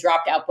and then they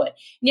dropped output. And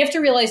you have to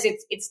realize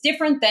it's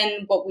different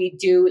than what we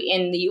do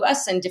in the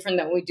US and different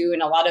than what we do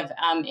in a lot of,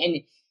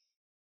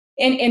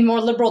 in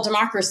more liberal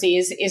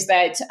democracies, is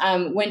that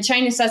when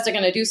China says they're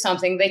going to do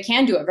something, they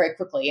can do it very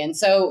quickly. And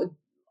so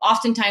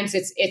oftentimes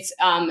it's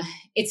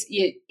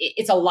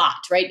a lot,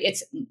 right?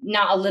 It's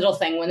not a little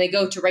thing. When they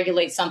go to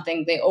regulate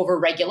something, they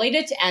over-regulate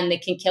it and they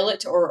can kill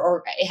it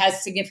or it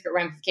has significant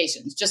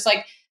ramifications. Just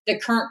like the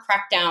current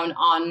crackdown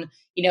on,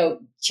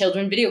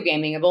 children video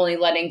gaming, of only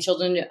letting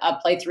children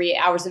play 3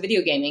 hours of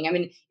video gaming. I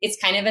mean,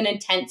 it's kind of an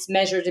intense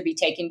measure to be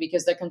taken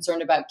because they're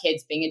concerned about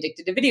kids being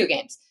addicted to video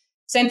games.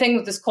 Same thing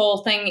with this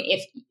coal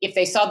thing. If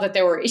they saw that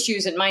there were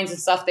issues in mines and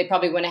stuff, they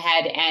probably went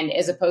ahead and,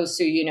 as opposed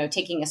to,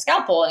 taking a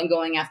scalpel and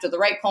going after the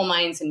right coal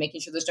mines and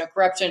making sure there's no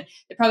corruption,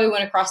 they probably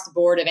went across the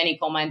board of any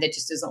coal mine that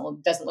just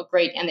doesn't look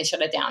great, and they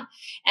shut it down.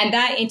 And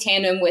that, in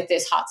tandem with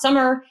this hot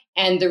summer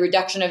and the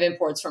reduction of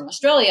imports from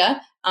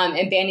Australia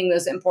and banning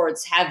those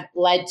imports, have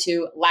led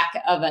to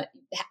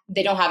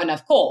they don't have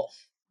enough coal.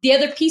 The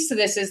other piece of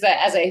this is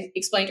that, as I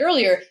explained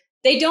earlier,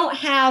 they don't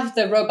have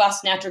the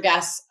robust natural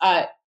gas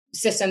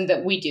system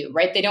that we do,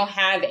 right? They don't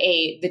have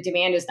the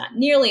demand is not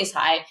nearly as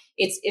high.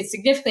 It's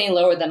significantly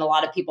lower than a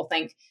lot of people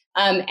think.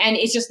 And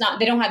it's just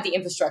they don't have the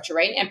infrastructure,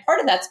 right? And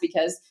part of that's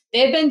because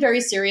they've been very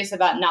serious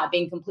about not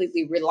being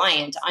completely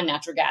reliant on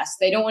natural gas.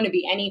 They don't want to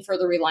be any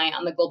further reliant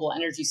on the global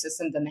energy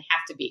system than they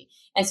have to be.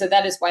 And so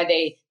that is why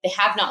they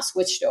have not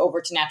switched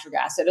over to natural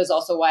gas. It is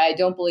also why I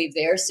don't believe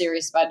they're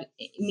serious about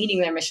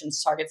meeting their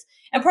emissions targets.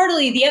 And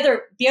partly the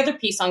other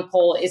piece on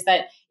coal is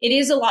that it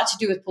is a lot to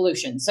do with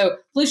pollution. So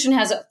pollution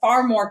has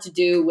far more to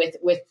do with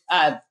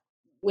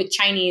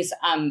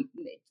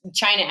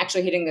China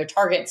actually hitting their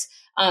targets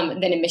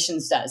than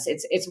emissions does.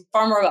 It's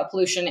far more about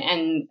pollution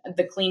and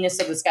the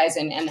cleanness of the skies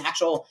and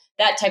actual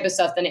that type of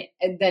stuff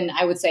than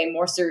I would say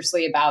more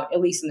seriously about,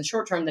 at least in the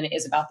short term, than it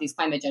is about these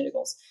climate agenda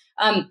goals.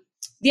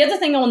 The other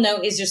thing I will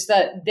note is just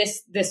that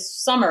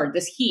this summer,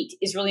 this heat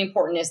is really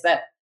important. Is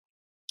that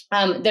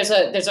there's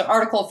an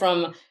article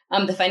from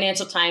the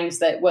Financial Times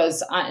that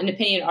was an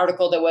opinion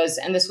article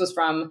and this was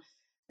from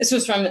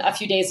a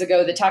few days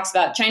ago, that talks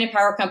about China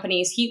power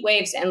companies, heat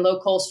waves, and low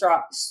coal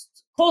stocks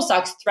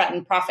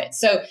threaten profits.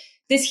 So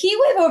this heat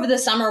wave over the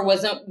summer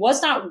was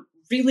not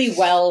really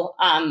well.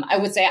 I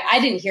would say I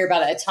didn't hear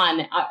about it a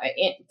ton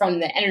from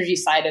the energy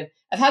side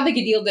of how big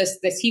a deal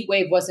this heat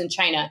wave was in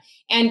China.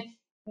 And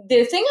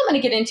the thing I'm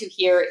going to get into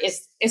here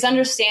is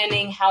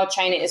understanding how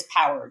China is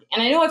powered.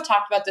 And I know I've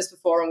talked about this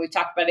before, and we've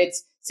talked about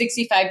it's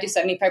 65 to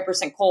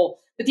 75% coal.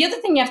 But the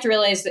other thing you have to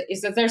realize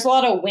is that there's a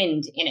lot of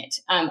wind in it,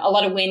 a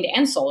lot of wind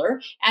and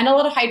solar, and a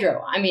lot of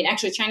hydro. I mean,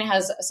 actually, China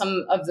has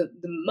some of the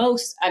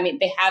most. I mean,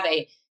 they have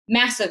a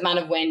massive amount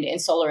of wind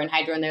and solar and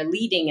hydro, and they're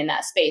leading in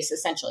that space,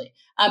 essentially.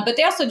 But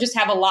they also just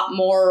have a lot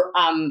more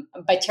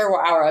by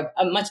terawatt hour,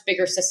 a much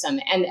bigger system.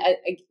 And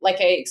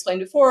like I explained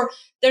before,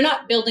 they're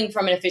not building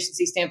from an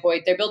efficiency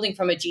standpoint. They're building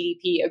from a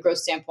GDP, a growth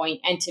standpoint,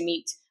 and to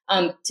meet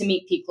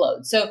peak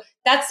load. So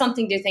that's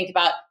something to think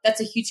about. That's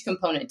a huge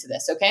component to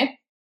this, okay?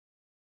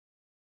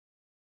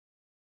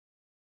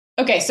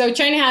 Okay, so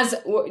China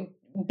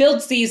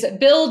builds these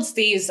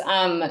this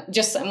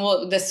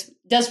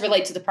does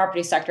relate to the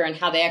property sector and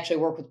how they actually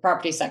work with the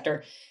property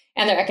sector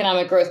and their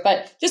economic growth.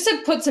 But just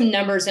to put some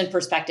numbers in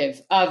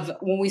perspective of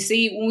when we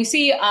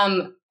see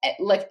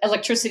like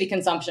electricity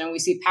consumption, we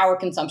see power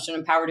consumption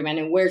and power demand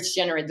and where it's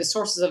generated, the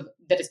sources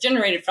that it's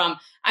generated from.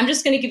 I'm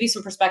just going to give you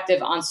some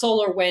perspective on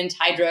solar, wind,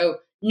 hydro,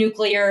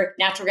 nuclear,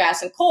 natural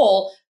gas, and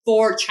coal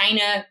for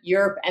China,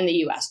 Europe, and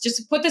the US. Just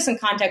to put this in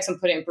context and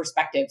put it in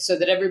perspective so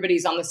that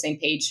everybody's on the same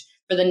page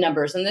for the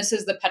numbers. And this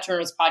is the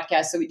PetroNerds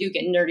podcast, so we do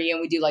get nerdy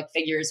and we do like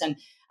figures. And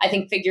I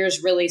think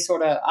figures really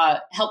sort of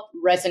help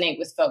resonate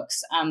with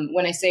folks.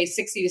 When I say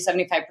 60 to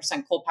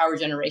 75% coal power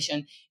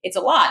generation, it's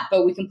a lot,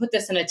 but we can put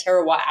this in a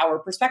terawatt hour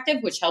perspective,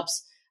 which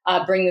helps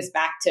bring this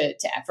back to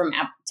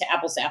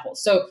apples to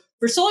apples. So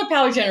for solar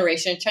power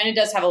generation, China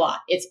does have a lot.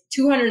 It's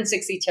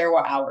 260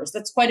 terawatt hours.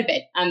 That's quite a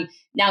bit.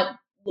 Now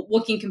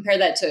we can compare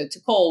that to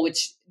coal,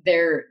 which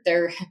their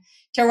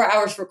terawatt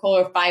hours for coal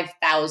are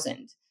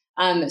 5,000.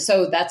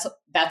 So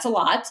that's a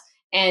lot.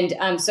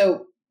 And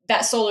so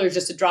that solar is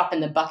just a drop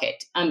in the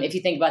bucket, if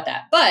you think about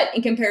that. But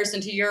in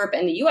comparison to Europe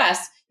and the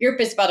US,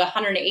 Europe is about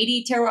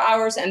 180 terawatt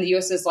hours and the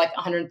US is like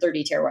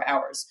 130 terawatt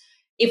hours.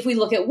 If we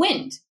look at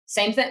wind,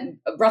 same thing,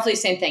 roughly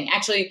same thing.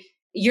 Actually,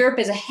 Europe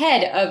is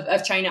ahead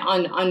of China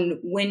on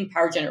wind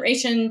power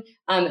generation.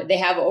 They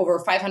have over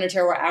 500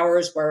 terawatt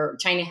hours, where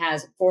China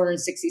has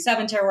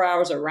 467 terawatt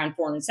hours, or around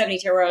 470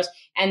 terawatt hours,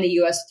 and the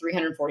US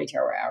 340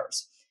 terawatt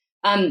hours.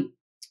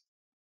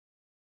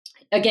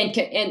 Again,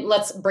 and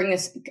let's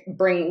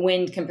bring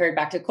wind compared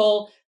back to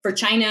coal. For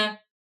China,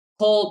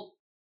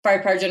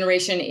 coal-fired power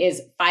generation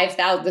is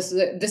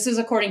 5,000. This is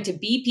according to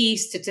BP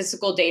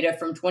statistical data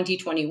from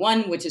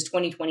 2021, which is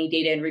 2020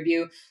 data in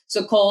review.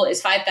 So coal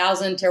is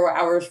 5,000 terawatt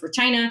hours for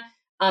China,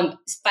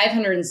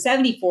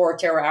 574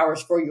 terawatt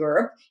hours for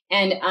Europe,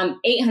 and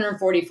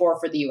 844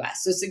 for the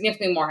US. So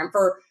significantly more. And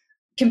for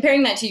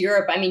comparing that to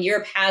Europe, I mean,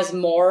 Europe has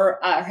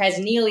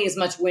nearly as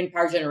much wind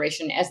power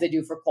generation as they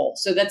do for coal.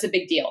 So that's a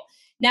big deal.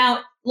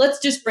 Now, let's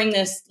just bring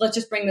this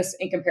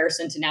in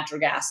comparison to natural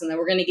gas, and then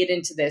we're going to get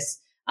into this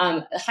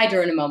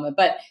hydro in a moment.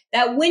 But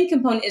that wind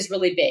component is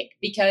really big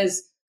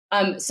because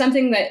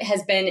something that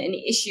has been an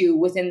issue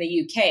within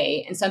the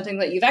UK, and something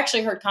that you've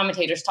actually heard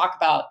commentators talk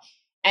about,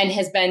 and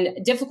has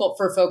been difficult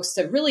for folks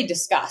to really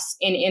discuss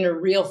in a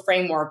real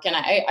framework. And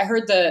I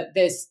heard a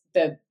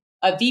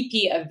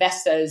VP of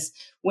Vestas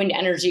Wind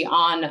Energy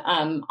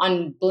on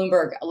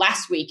Bloomberg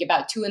last week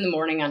about 2 a.m.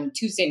 on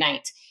Tuesday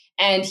night.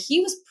 And he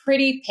was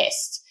pretty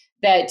pissed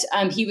that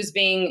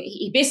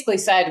he basically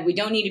said, we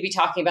don't need to be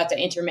talking about the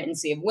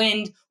intermittency of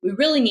wind. We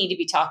really need to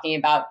be talking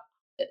about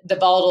the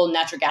volatile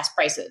natural gas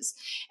prices.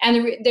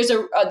 And there's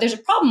a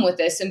problem with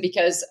this, and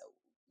because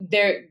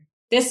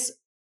this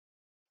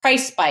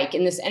price spike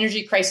and this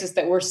energy crisis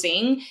that we're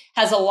seeing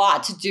has a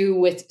lot to do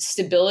with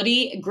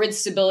grid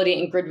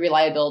stability and grid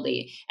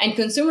reliability. And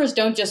consumers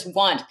don't just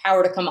want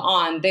power to come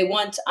on. They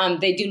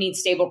do need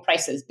stable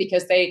prices,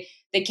 because they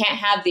can't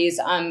have these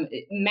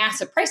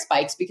massive price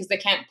spikes because they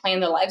can't plan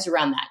their lives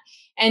around that.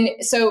 And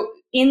so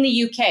in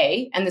the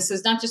UK, and this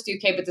is not just the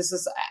UK, but this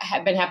has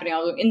been happening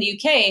all over in the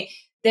UK,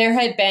 there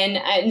had been,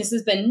 and this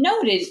has been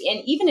noted,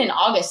 and even in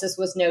August, this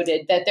was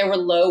noted, that there were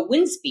low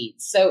wind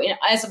speeds. So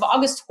as of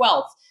August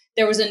 12th,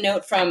 there was a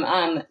note from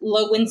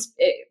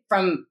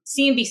from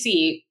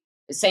CNBC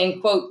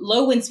saying, quote,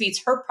 low wind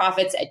speeds hurt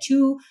profits at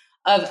two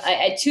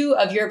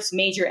of Europe's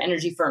major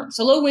energy firms.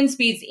 So low wind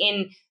speeds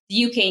in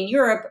the UK and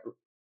Europe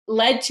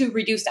led to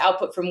reduced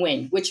output from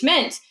wind, which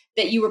meant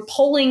that you were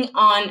pulling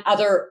on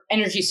other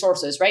energy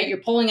sources, right? You're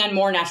pulling on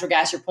more natural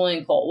gas, you're pulling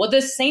on coal. Well,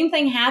 the same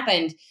thing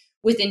happened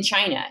within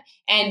China,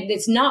 and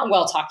it's not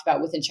well talked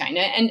about within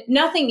China, and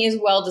nothing is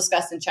well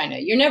discussed in China.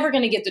 You're never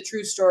going to get the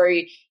true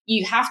story.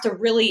 You have to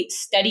really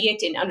study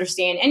it and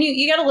understand, and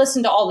you got to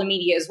listen to all the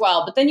media as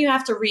well, but then you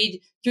have to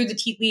read through the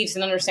tea leaves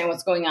and understand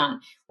what's going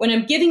on. When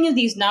I'm giving you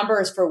these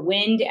numbers for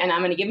wind, and I'm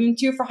going to give them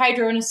to you for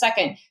hydro in a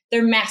second,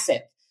 they're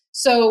massive.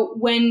 So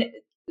when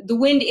the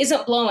wind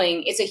isn't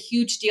blowing, it's a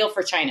huge deal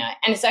for China.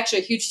 And it's actually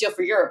a huge deal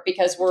for Europe,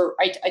 because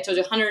I told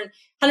you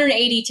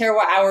 180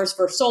 terawatt hours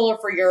for solar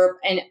for Europe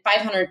and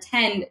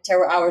 510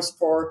 terawatt hours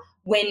for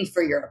wind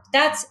for Europe.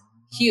 That's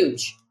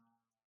huge.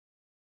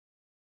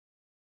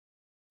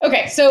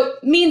 Okay, so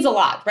means a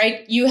lot,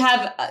 right? You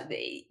have,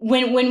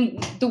 when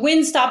the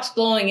wind stops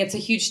blowing, it's a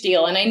huge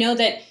deal. And I know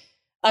that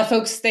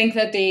folks think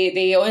that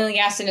the oil and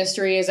gas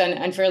industry is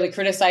unfairly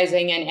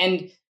criticizing,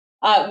 and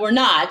we're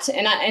not,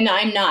 and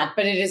I'm not,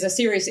 but it is a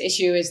serious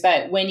issue, is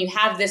that when you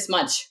have this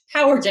much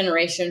power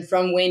generation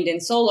from wind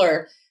and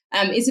solar,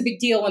 it's a big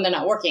deal when they're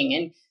not working.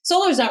 And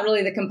solar is not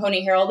really the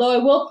component here, although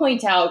I will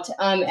point out,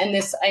 and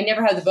this, I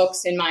never had the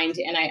books in mind,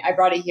 and I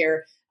brought it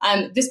here.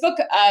 This book,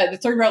 The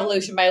Third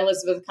Revolution by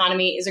Elizabeth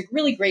Economy, is a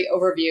really great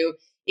overview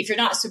if you're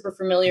not super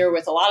familiar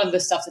with a lot of the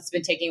stuff that's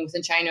been taking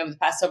within China over the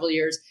past several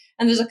years.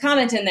 And there's a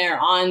comment in there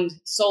on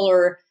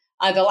solar,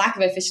 the lack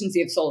of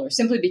efficiency of solar,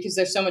 simply because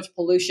there's so much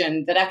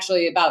pollution that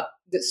actually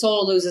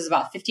solar loses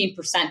about 15%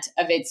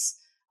 of its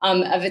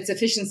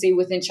efficiency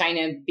within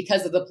China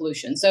because of the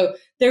pollution. So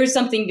there is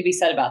something to be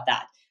said about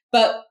that.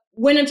 But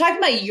when I'm talking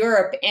about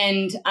Europe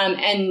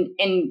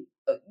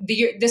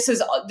this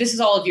is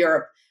all of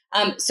Europe.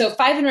 So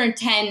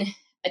 510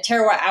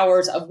 terawatt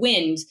hours of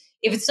wind,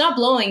 if it's not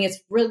blowing, it's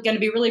really going to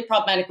be really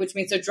problematic, which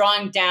means they're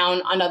drawing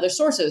down on other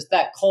sources,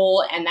 that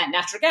coal and that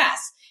natural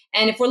gas.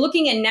 And if we're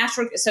looking at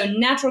natural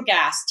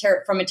gas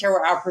from a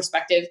terawatt hour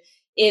perspective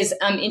is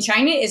in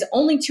China is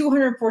only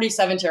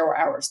 247 terawatt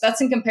hours.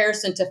 That's in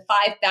comparison to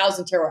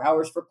 5,000 terawatt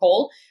hours for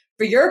coal.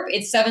 For Europe,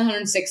 it's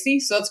 760,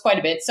 so that's quite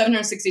a bit,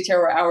 760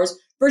 terawatt hours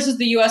versus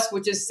the US,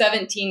 which is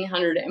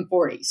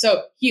 1,740.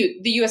 So the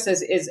US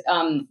is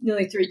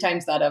nearly three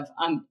times that of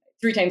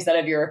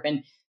Europe,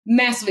 and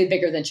massively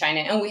bigger than China.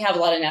 And we have a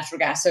lot of natural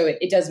gas, so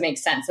it does make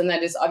sense. And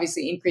that is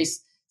obviously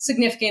increased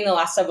significant in the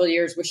last several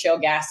years with shale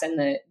gas and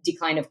the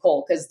decline of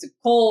coal, because the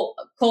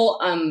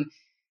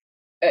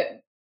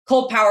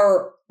coal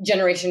power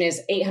generation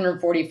is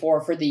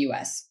 844 for the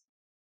US.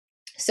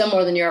 Still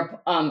more than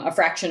Europe, a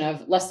fraction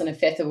of less than a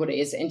fifth of what it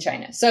is in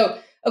China. So,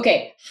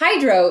 okay,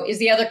 hydro is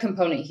the other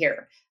component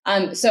here.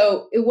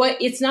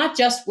 It's not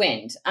just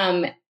wind.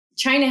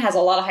 China has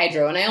a lot of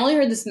hydro, and I only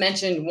heard this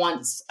mentioned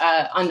once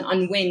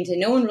on wind, and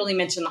no one really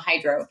mentioned the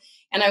hydro.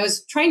 And I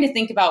was trying to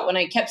think about, when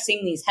I kept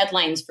seeing these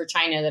headlines for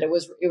China, that it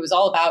was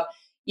all about,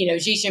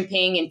 Xi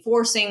Jinping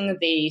enforcing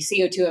the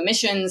CO2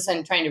 emissions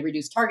and trying to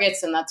reduce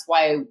targets, and that's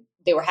why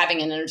they were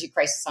having an energy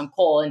crisis on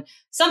coal. And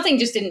something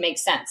just didn't make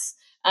sense.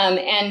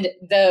 And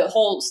the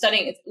whole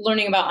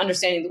learning about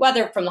understanding the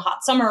weather from the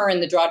hot summer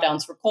and the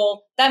drawdowns for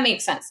coal, that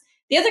makes sense.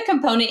 The other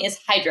component is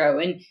hydro,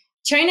 and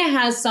China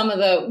has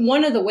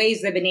one of the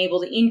ways they've been able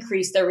to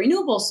increase their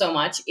renewables so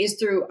much is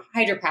through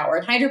hydropower.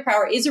 And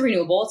hydropower is a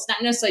renewable. It's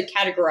not necessarily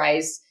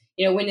categorized.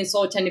 Wind and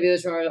solar tend to be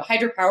those renewable.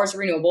 Hydropower is a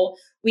renewable.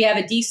 We have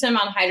a decent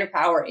amount of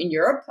hydropower in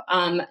Europe,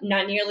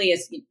 not nearly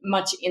as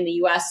much in the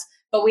US,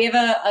 but we have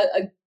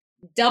a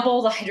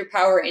double the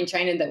hydropower in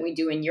China that we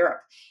do in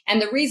Europe. And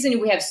the reason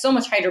we have so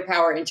much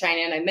hydropower in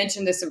China, and I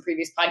mentioned this in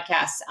previous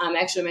podcasts, I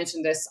actually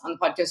mentioned this on the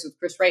podcast with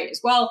Chris Wright as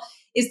well,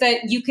 is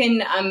that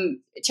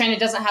China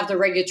doesn't have the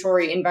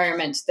regulatory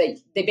environment that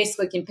they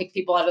basically can pick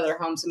people out of their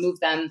homes and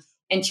move them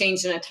and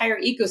change an entire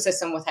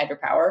ecosystem with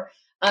hydropower.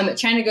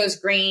 China Goes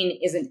Green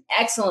is an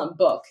excellent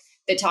book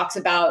that talks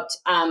about,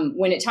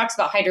 when it talks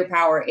about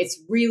hydropower, it's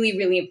really,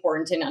 really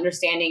important in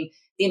understanding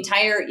the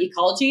entire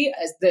ecology,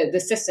 as the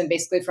system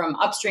basically from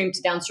upstream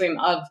to downstream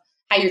of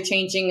how you're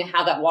changing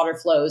how that water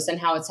flows and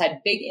how it's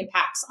had big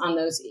impacts on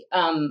those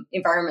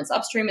environments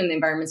upstream and the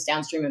environments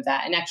downstream of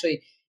that, and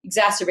actually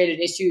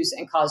exacerbated issues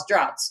and caused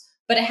droughts.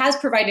 But it has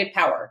provided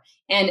power,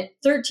 and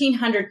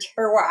 1,300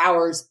 terawatt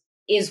hours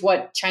is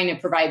what China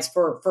provides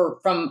from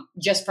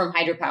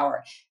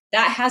hydropower.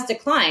 That has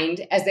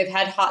declined as they've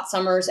had hot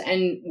summers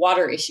and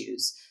water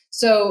issues.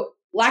 So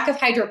lack of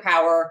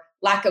hydropower,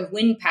 lack of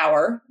wind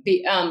power,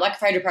 lack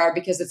of hydropower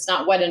because it's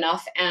not wet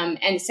enough.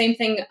 And same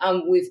thing,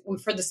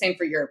 we've heard the same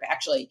for Europe,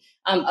 actually,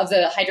 of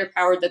the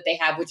hydropower that they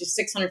have, which is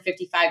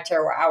 655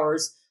 terawatt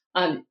hours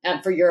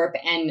for Europe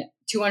and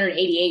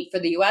 288 for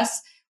the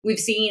US.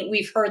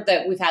 We've heard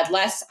that we've had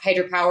less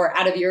hydropower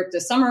out of Europe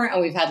this summer, and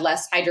we've had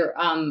less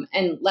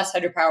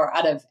hydropower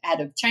out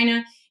of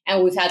China,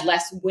 and we've had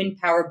less wind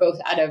power both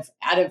out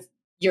of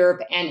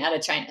Europe and out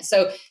of China.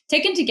 So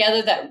taken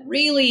together, that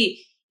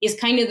really is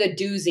kind of the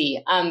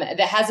doozy that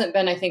hasn't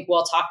been, I think,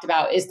 well talked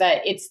about, is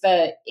that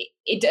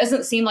it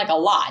doesn't seem like a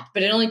lot,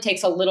 but it only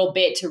takes a little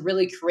bit to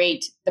really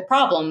create the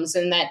problems.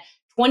 And that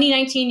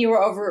 2019 you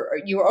were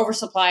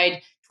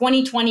oversupplied.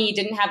 2020 you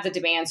didn't have the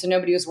demand, so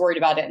nobody was worried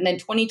about it. And then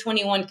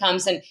 2021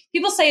 comes, and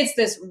people say it's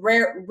this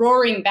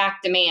roaring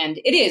back demand.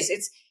 It is.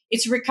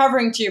 It's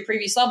recovering to your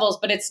previous levels,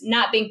 but it's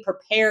not being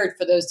prepared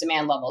for those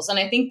demand levels. And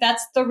I think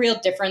that's the real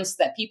difference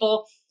that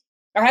people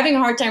are having a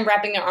hard time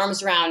wrapping their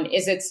arms around.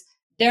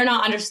 They're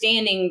not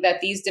understanding that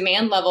these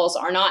demand levels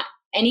are not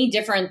any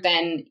different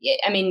than,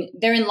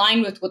 they're in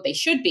line with what they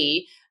should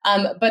be,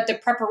 but the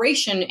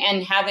preparation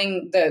and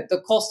having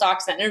the coal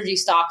stocks and energy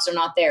stocks are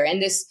not there.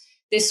 And this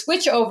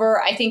switch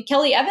over, I think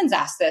Kelly Evans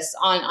asked this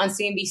on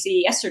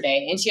CNBC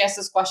yesterday, and she asked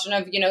this question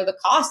of, the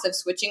cost of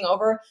switching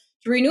over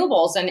to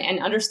renewables and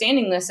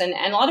understanding this. And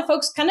a lot of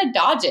folks kind of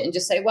dodge it and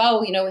just say,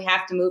 well, we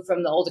have to move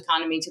from the old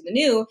economy to the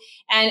new.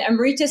 And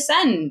Amrita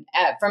Sen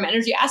from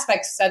Energy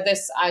Aspects said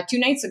this 2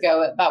 nights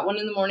ago about 1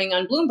 a.m.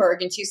 on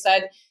Bloomberg. And she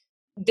said,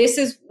 this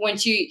is when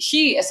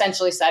she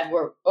essentially said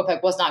where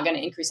OPEC was not going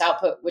to increase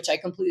output, which I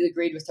completely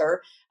agreed with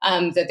her,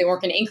 that they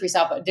weren't going to increase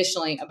output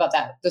additionally about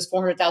those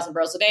 400,000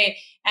 barrels a day.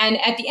 And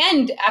at the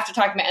end, after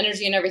talking about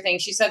energy and everything,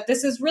 she said,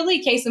 this is really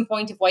a case in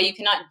point of why you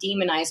cannot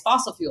demonize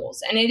fossil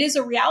fuels. And it is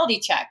a reality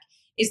check,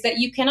 is that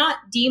you cannot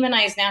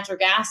demonize natural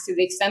gas to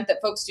the extent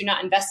that folks do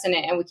not invest in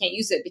it and we can't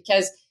use it,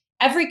 because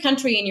every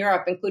country in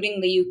Europe,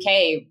 including the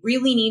UK,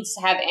 really needs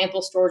to have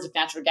ample storage of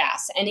natural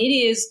gas. And it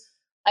is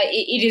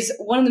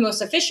one of the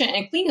most efficient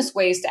and cleanest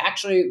ways to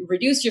actually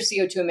reduce your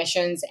CO2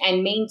 emissions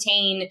and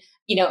maintain,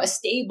 a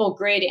stable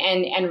grid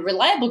and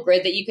reliable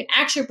grid that you can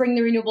actually bring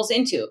the renewables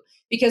into.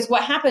 Because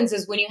what happens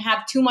is when you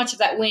have too much of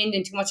that wind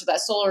and too much of that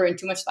solar and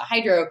too much of that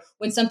hydro,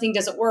 when something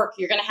doesn't work,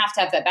 you're going to have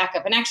that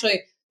backup. And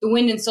actually, the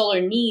wind and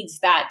solar needs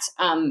that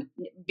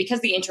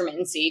because the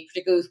intermittency,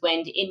 particularly with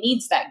wind, it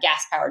needs that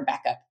gas-powered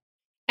backup.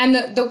 And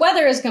the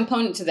weather is a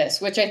component to this,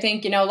 which I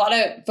think, a lot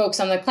of folks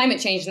on the climate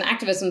change and the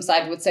activism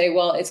side would say,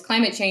 well, it's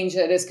climate change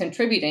that is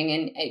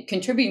contributing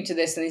to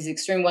this and these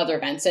extreme weather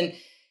events. And,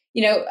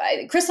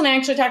 Chris and I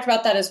actually talked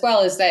about that as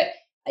well, is that,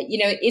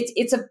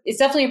 it's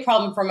definitely a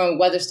problem from a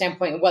weather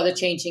standpoint, weather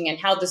changing and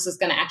how this is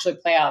going to actually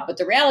play out. But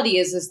the reality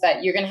is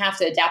that you're going to have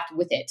to adapt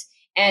with it.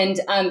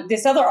 And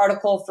this other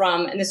article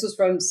and this was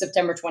from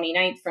September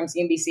 29th from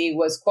CNBC,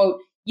 was, quote,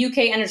 UK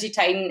energy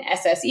titan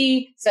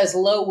SSE says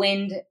low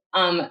wind,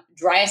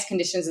 driest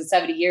conditions in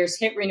 70 years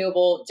hit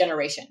renewable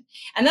generation.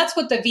 And that's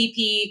what the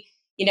VP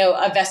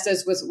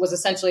Vestas was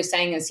essentially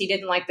saying is he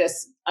didn't like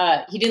this.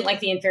 He didn't like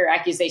the unfair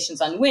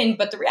accusations on wind.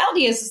 But the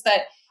reality is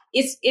that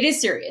it is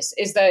serious.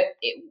 Is that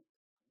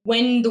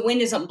when the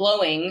wind isn't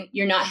blowing,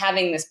 you're not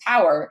having this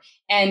power.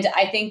 And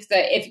I think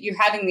that if you're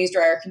having these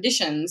drier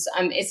conditions,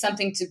 it's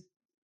something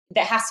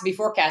that has to be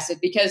forecasted,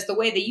 because the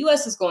way the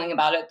U.S. is going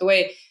about it, the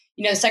way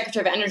the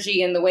Secretary of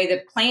Energy and the way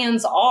the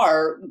plans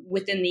are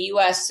within the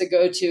U.S. to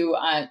go to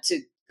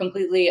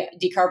completely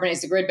decarbonize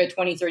the grid by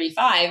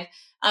 2035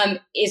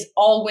 is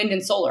all wind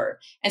and solar.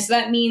 And so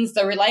that means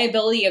the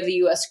reliability of the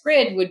U.S.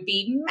 grid would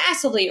be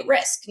massively at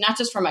risk, not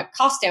just from a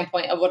cost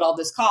standpoint of what all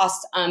this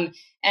costs. And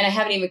I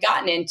haven't even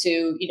gotten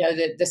into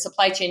the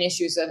supply chain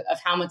issues of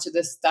how much of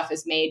this stuff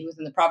is made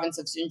within the province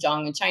of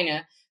Xinjiang in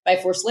China by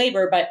forced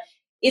labor. But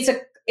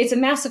it's a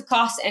massive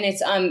cost, and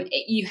it's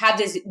you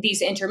have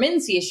these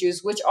intermittency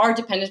issues which are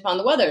dependent upon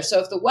the weather. So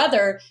if the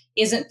weather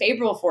isn't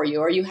favorable for you,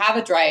 or you have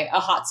a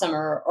hot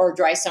summer or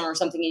dry summer or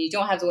something, and you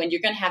don't have the wind,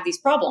 you're going to have these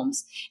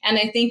problems. And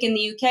I think in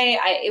the UK,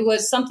 it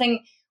was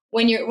something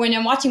when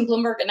I'm watching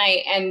Bloomberg at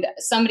night, and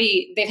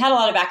they've had a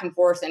lot of back and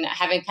forth and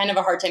having kind of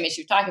a hard time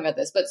issue talking about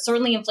this, but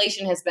certainly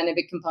inflation has been a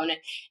big component.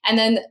 And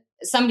then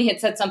somebody had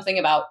said something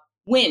about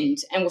wind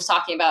and was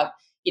talking about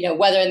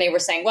weather, and they were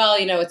saying, well,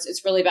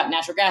 it's really about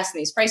natural gas and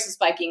these prices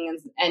spiking.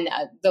 And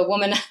the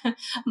woman,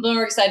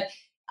 Bloomberg said,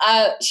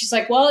 she's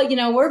like, well,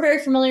 we're very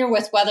familiar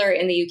with weather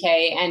in the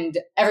UK, and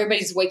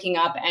everybody's waking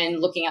up and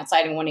looking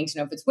outside and wanting to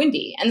know if it's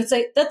windy. And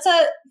that's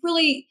a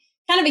really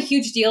kind of a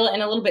huge deal,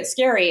 and a little bit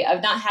scary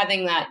of not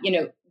having that,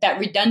 that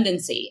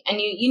redundancy. And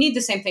you need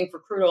the same thing for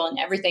crude oil and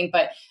everything.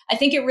 But I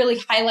think it really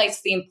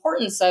highlights the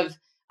importance of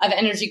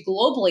energy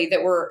globally,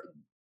 that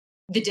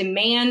the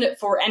demand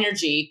for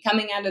energy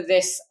coming out of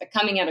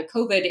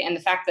COVID, and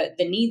the fact that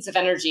the needs of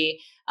energy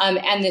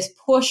and this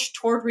push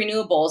toward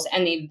renewables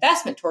and the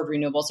investment toward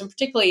renewables, and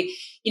particularly,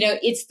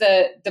 it's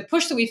the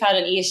push that we've had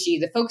on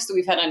ESG, the focus that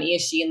we've had on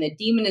ESG, and the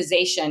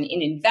demonization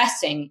in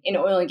investing in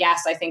oil and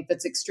gas, I think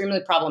that's extremely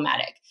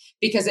problematic,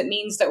 because it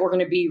means that we're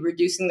going to be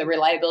reducing the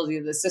reliability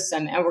of the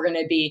system, and we're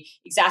going to be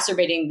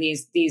exacerbating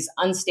these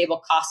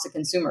unstable costs to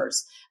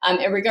consumers.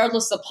 And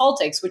regardless of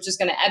politics, which is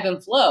going to ebb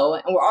and flow,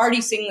 and we're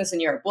already seeing this in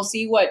Europe. We'll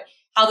see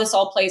how this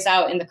all plays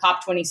out in the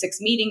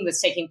COP26 meeting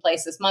that's taking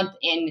place this month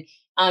in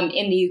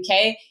the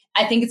UK.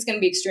 I think it's going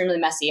to be extremely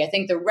messy. I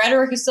think the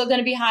rhetoric is still going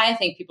to be high. I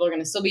think people are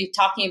going to still be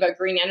talking about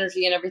green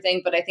energy and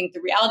everything. But I think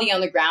the reality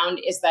on the ground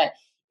is that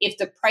if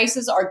the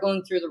prices are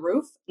going through the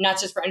roof, not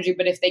just for energy,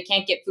 but if they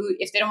can't get food,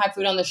 if they don't have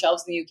food on the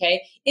shelves in the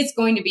UK, it's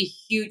going to be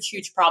a huge,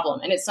 huge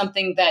problem. And it's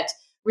something that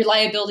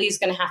reliability is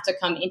going to have to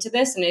come into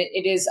this. And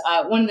it is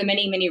one of the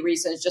many, many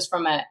reasons, just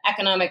from an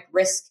economic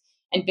risk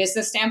and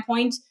business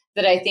standpoint,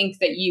 that I think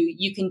that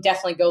you can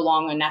definitely go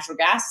long on natural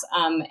gas.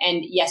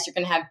 And yes, you're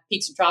going to have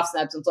peaks and troughs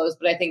and ebbs and flows,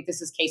 but I think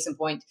this is case in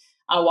point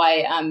why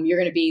you're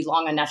going to be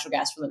long on natural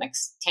gas for the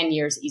next 10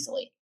 years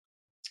easily.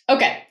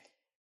 Okay.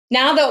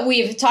 Now that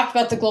we've talked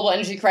about the global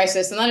energy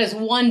crisis, and that is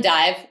one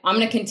dive, I'm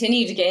going to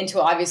continue to get into,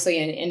 obviously,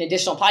 in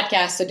additional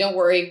podcasts. So don't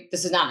worry,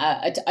 this is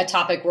not a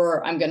topic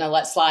where I'm going to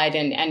let slide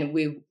and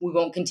we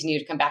won't continue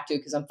to come back to,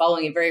 because I'm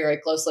following it very, very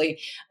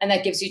closely. And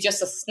that gives you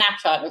just a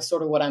snapshot of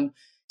sort of what I'm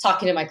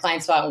talking to my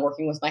clients about and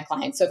working with my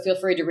clients. So feel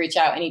free to reach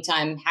out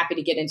anytime. Happy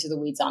to get into the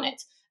weeds on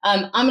it.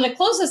 I'm going to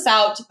close this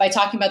out by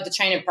talking about the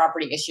China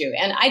property issue.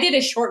 And I did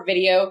a short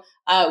video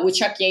with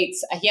Chuck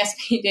Yates. He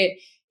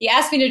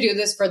asked me to do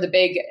this for the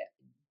big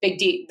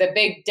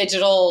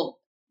digital,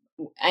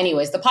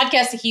 anyways, the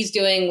podcast that he's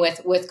doing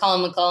with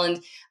Colin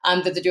McClelland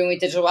that they're doing with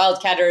Digital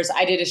Wildcatters.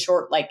 I did a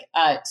short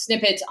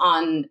snippet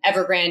on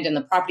Evergrande and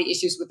the property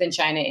issues within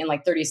China in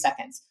 30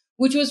 seconds,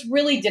 which was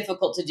really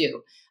difficult to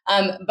do.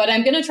 But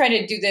I'm going to try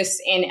to do this.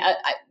 And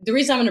the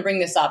reason I'm going to bring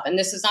this up, and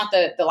this is not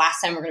the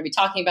last time we're going to be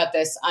talking about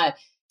this,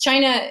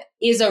 China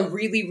is a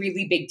really,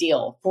 really big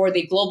deal for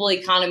the global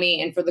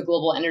economy and for the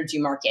global energy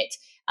market.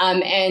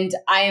 And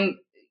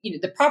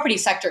the property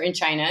sector in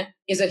China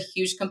is a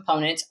huge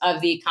component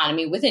of the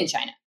economy within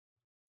China.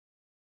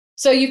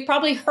 So you've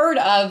probably heard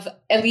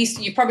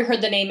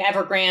the name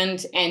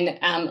Evergrande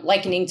and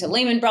likening to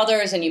Lehman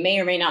Brothers, and you may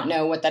or may not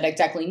know what that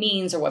exactly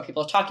means or what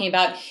people are talking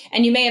about.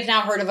 And you may have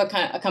now heard of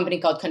a company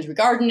called Country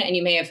Garden, and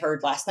you may have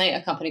heard last night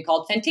a company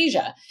called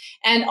Fantasia.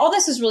 And all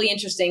this is really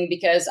interesting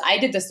because I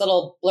did this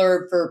little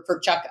blurb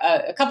for Chuck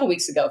a couple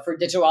weeks ago for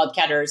Digital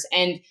Wildcatters,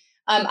 and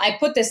I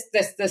put this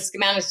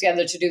schematics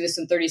together to do this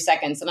in 30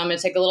 seconds, and I'm going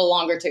to take a little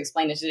longer to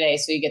explain it today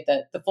so you get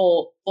the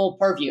full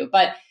purview.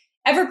 But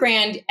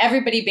Evergrande,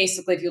 everybody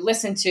basically, if you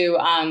listen to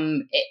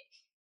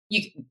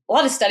a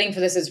lot of studying for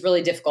this is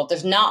really difficult.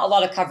 There's not a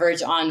lot of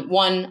coverage on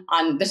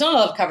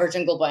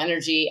global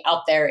energy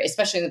out there,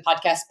 especially in the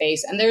podcast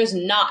space, and there's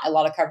not a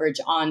lot of coverage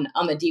on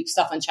the deep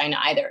stuff on China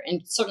either,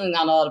 and certainly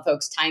not a lot of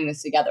folks tying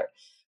this together.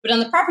 But on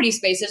the property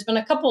space, there's been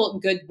a couple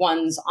good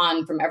ones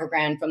from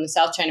Evergrande, from the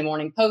South China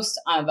Morning Post.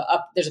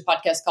 There's a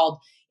podcast called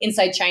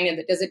Inside China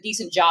that does a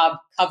decent job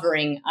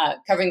covering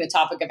the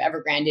topic of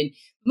Evergrande. And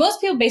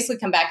most people basically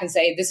come back and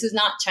say, this is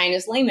not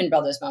China's Lehman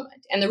Brothers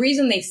moment. And the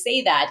reason they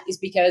say that is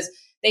because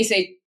they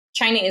say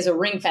China is a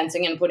ring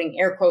fencing, and putting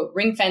air quote,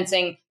 ring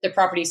fencing the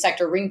property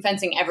sector, ring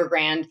fencing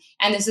Evergrande,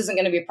 and this isn't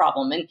going to be a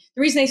problem. And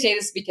the reason I say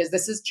this is because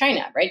this is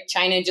China, right?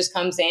 China just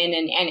comes in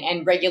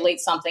and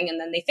regulates something and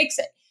then they fix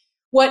it.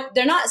 What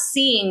they're not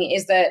seeing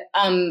is that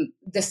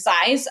the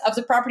size of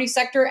the property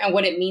sector and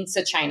what it means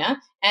to China.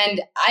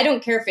 And I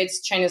don't care if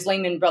it's China's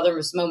Lehman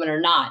Brothers moment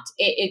or not.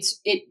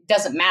 It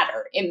doesn't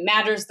matter. It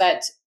matters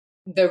that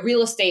the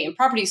real estate and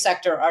property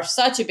sector are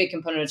such a big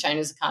component of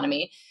China's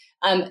economy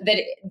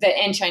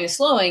and China's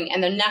slowing,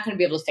 and they're not going to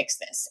be able to fix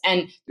this.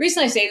 And the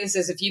reason I say this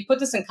is if you put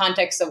this in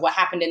context of what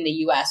happened in the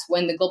U.S.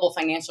 when the global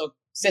financial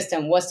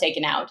system was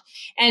taken out,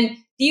 and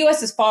the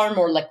U.S. is far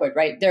more liquid,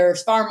 right?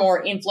 There's far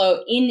more inflows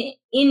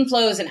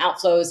and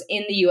outflows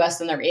in the U.S.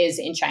 than there is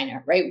in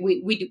China, right?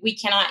 We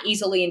cannot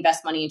easily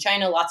invest money in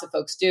China. Lots of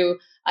folks do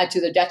to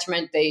their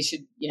detriment. They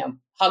should,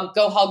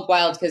 go hog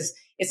wild because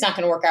it's not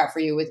going to work out for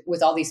you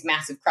with all these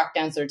massive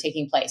crackdowns that are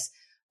taking place.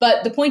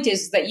 But the point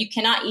is that you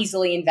cannot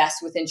easily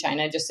invest within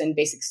China just in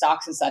basic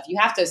stocks and stuff. You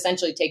have to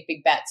essentially take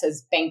big bets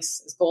as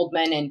banks, as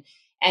Goldman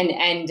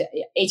and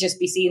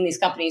HSBC and these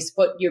companies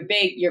put your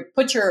feet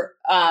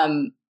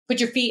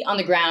on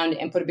the ground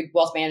and put a big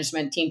wealth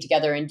management team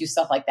together and do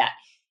stuff like that.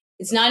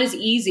 It's not as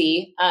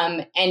easy,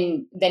 and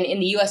then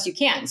in the U.S. you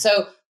can.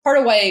 So part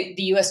of why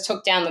the U.S.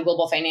 took down the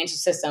global financial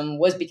system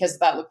was because of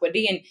that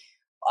liquidity. And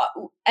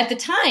at the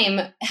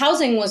time,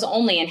 housing was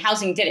only, and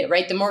housing did it,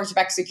 right? The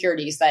mortgage-backed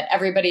securities that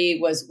everybody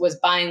was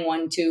buying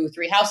 1, 2,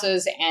 3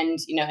 houses, and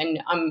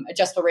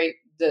adjustable rate,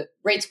 the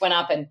rates went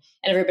up, and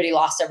everybody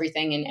lost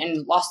everything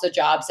and lost their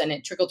jobs, and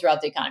it trickled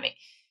throughout the economy.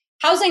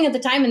 Housing at the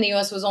time in the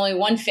U.S. was only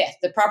 1/5.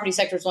 The property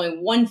sector was only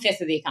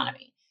 1/5 of the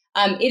economy.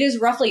 It is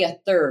roughly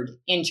 1/3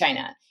 in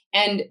China,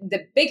 and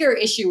the bigger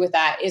issue with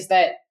that is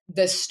that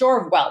the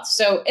store of wealth.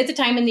 So at the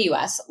time in the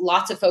U.S.,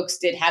 lots of folks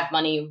did have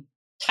money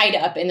tied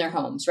up in their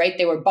homes, right?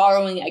 They were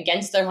borrowing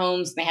against their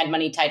homes. And they had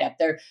money tied up.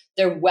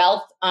 Their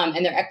wealth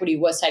and their equity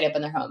was tied up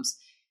in their homes.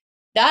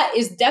 That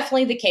is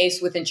definitely the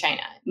case within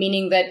China,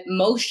 meaning that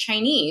most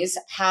Chinese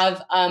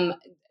have,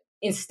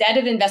 instead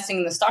of investing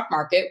in the stock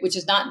market, which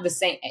is not the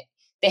same,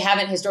 they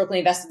haven't historically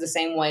invested the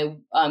same way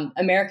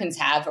Americans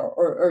have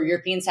or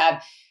Europeans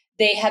have.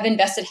 They have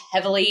invested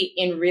heavily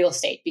in real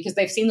estate because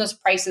they've seen those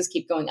prices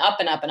keep going up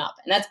and up and up.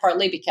 And that's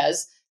partly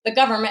because the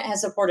government has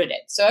supported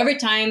it. So every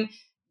time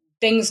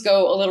things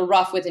go a little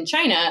rough within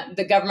China,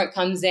 the government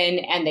comes in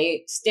and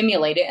they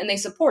stimulate it and they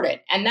support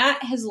it. And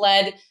that has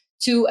led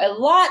to a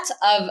lot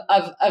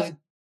of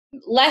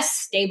less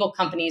stable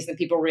companies than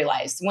people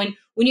realize. When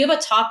you have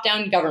a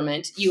top-down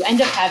government, you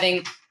end up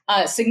having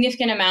a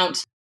significant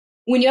amount.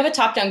 When you have a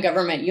top-down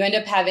government, you end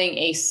up having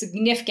a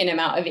significant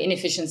amount of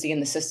inefficiency in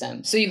the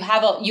system. So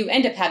you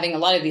end up having a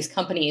lot of these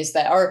companies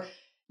that are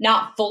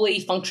not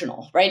fully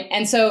functional, right?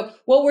 And so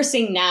what we're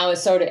seeing now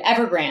is sort of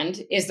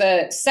Evergrande is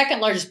the second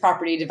largest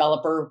property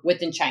developer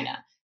within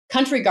China.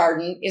 Country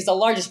Garden is the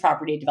largest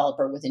property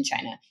developer within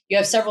China. You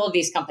have several of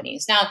these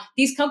companies. Now,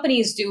 these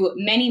companies do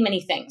many, many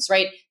things,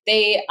 right?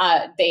 They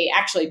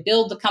actually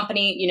build the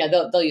company.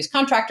 They'll use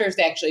contractors.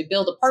 They actually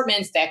build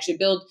apartments. They actually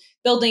build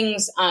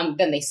buildings.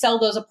 Then they sell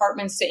those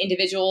apartments to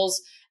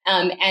individuals.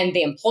 And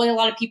they employ a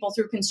lot of people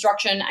through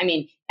construction. I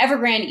mean,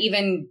 Evergrande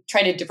even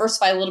tried to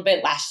diversify a little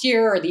bit last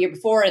year or the year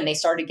before, and they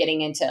started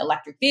getting into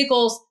electric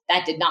vehicles.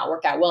 That did not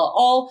work out well at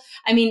all.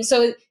 I mean,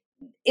 so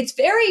it's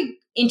very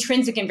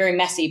intrinsic and very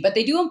messy, but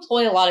they do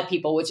employ a lot of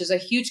people, which is a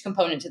huge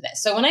component to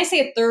this. So when I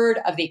say 1/3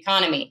 of the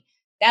economy,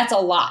 that's a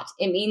lot.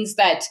 It means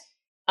that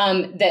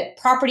that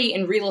property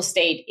and real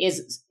estate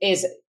is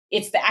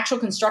it's the actual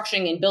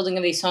construction and building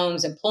of these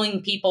homes,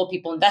 employing people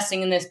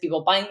investing in this,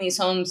 people buying these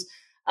homes.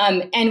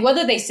 And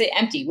whether they sit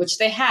empty, which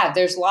they have,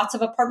 there's lots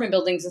of apartment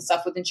buildings and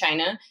stuff within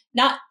China.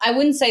 I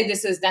wouldn't say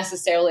this is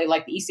necessarily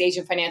like the East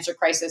Asian financial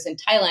crisis in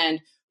Thailand,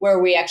 where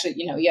we actually,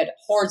 you had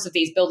hordes of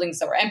these buildings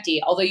that were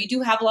empty, although you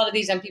do have a lot of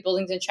these empty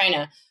buildings in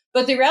China.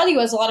 But the reality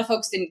was a lot of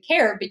folks didn't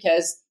care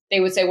because they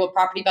would say, well,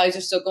 property values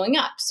are still going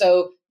up.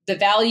 So the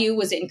value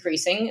was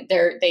increasing.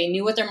 They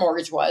knew what their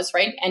mortgage was,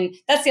 right? And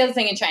that's the other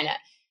thing in China.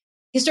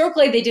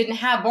 Historically, they didn't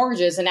have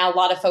mortgages, and now a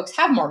lot of folks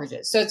have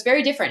mortgages. So it's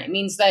very different. It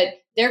means that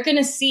they're going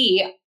to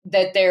see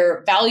that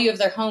their value of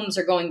their homes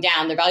are going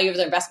down, their value of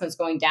their investments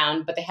going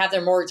down, but they have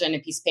their mortgage on a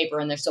piece of paper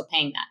and they're still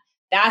paying that.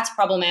 That's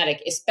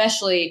problematic,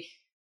 especially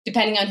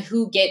depending on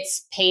who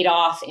gets paid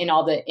off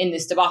in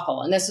this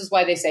debacle. And this is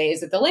why they say,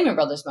 is it the Lehman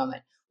Brothers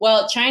moment?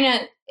 Well,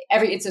 China,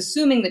 it's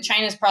assuming that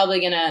China's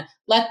probably going to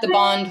let the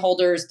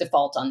bondholders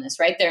default on this,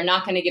 right? They're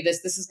not going to give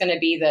this. This is going to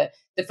be the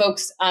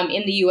folks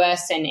in the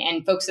U.S.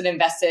 and folks that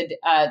invested.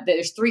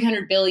 There's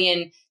 $300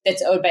 billion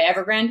that's owed by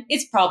Evergrande.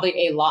 It's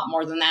probably a lot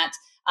more than that.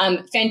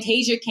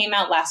 Fantasia came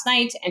out last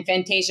night, and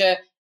Fantasia,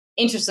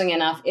 interestingly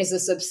enough, is a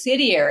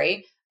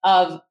subsidiary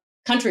of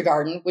Country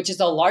Garden, which is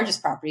the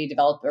largest property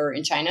developer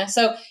in China.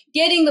 So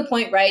getting the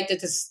point right that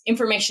this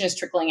information is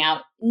trickling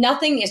out.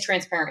 Nothing is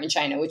transparent in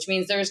China, which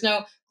means there's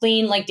no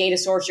clean data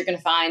source you're going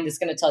to find that's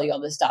going to tell you all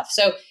this stuff.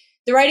 So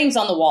the writing's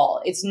on the wall.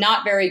 It's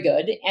not very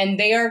good. And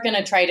they are going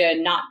to try to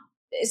not,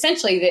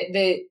 essentially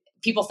the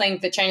people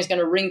think that China's going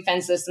to ring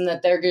fence this and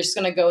that they're just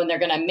going to go and they're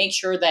going to make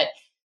sure that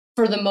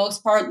for the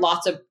most part,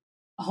 lots of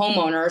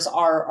homeowners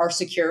are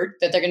secured,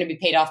 that they're going to be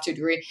paid off to a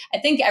degree. I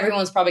think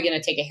everyone's probably going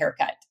to take a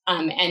haircut,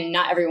 and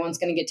not everyone's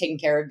going to get taken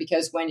care of,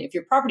 because if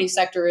your property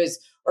sector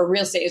or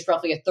real estate is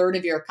roughly a third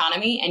of your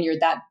economy, and you're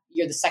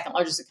the second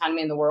largest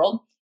economy in the world,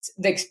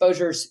 the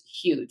exposure is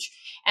huge.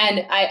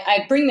 And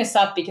I bring this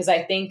up because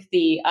I think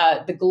the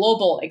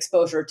global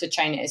exposure to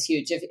China is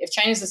huge. If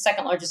China is the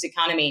second largest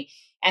economy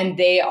and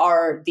they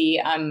are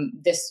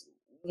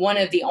one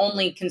of the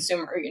only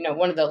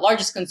one of the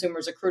largest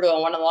consumers of crude oil,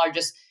 and one of the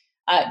largest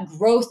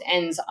growth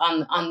ends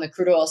on the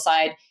crude oil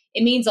side,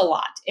 it means a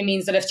lot. It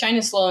means that if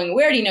China's slowing,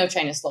 we already know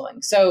China's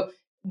slowing. So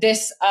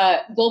this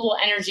global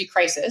energy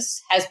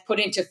crisis has put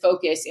into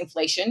focus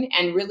inflation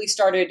and really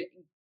started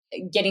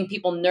getting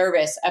people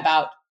nervous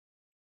about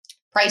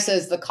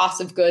prices, the cost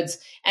of goods,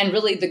 and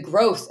really the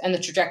growth and the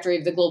trajectory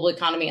of the global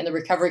economy and the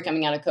recovery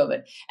coming out of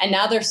COVID. And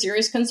now there's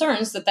serious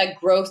concerns that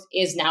growth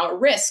is now at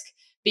risk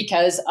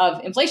because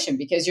of inflation,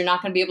 because you're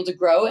not going to be able to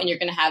grow and you're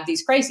going to have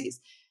these crises.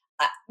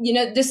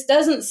 This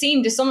doesn't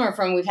seem dissimilar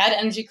from, we've had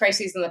energy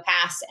crises in the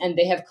past, and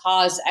they have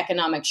caused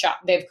economic shock.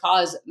 They've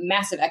caused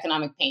massive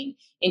economic pain.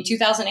 In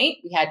 2008,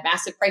 we had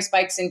massive price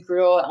spikes in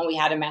crude oil, and we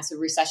had a massive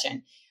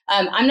recession.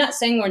 I'm not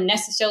saying we're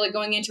necessarily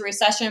going into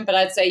recession, but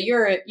I'd say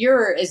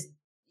you're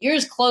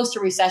as close to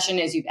recession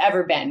as you've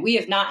ever been. We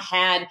have not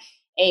had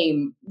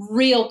a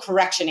real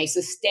correction, a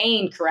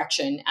sustained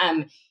correction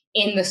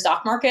in the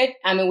stock market.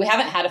 I mean, we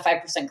haven't had a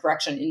 5%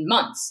 correction in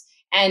months.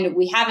 And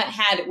we had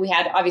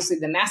obviously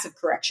the massive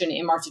correction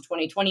in March of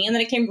 2020, and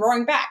then it came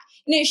roaring back.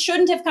 And it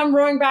shouldn't have come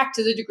roaring back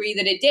to the degree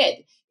that it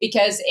did,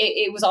 because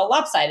it was all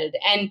lopsided.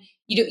 And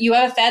you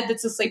have a Fed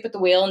that's asleep at the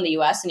wheel in the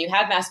US, and you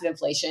have massive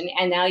inflation,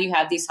 and now you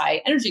have these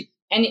high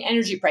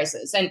energy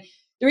prices. And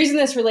the reason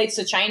this relates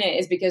to China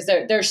is because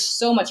there's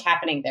so much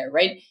happening there,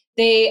 right?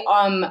 They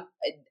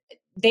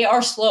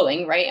are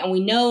slowing, right? And we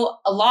know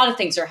a lot of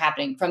things are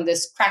happening from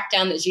this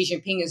crackdown that Xi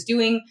Jinping is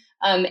doing.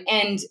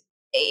 And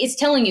it's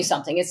telling you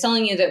something. It's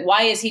telling you that,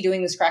 why is he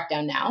doing this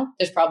crackdown now?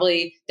 There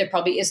probably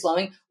is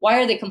slowing. Why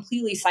are they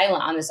completely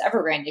silent on this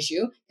Evergrande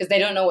issue? Because they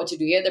don't know what to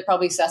do yet. They're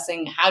probably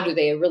assessing, how do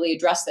they really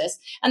address this?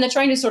 And they're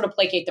trying to sort of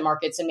placate the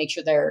markets and make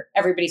sure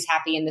everybody's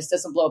happy and this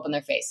doesn't blow up in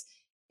their face.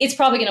 It's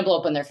probably going to blow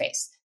up in their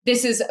face.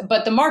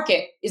 But the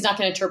market is not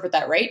going to interpret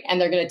that right,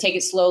 and they're going to take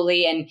it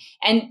slowly.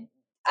 And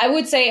I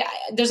would say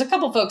there's a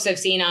couple folks I've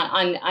seen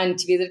on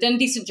TV that have done a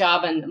decent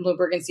job on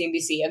Bloomberg and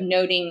CNBC of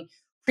noting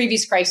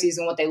previous crises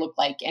and what they look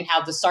like and how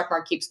the stock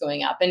market keeps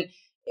going up. And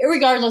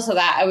regardless of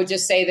that, I would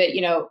just say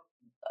that,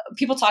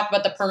 people talk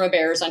about the perma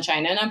bears on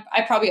China, and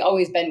I've probably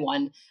always been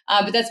one.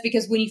 But that's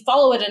because when you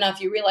follow it enough,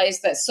 you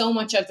realize that so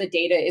much of the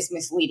data is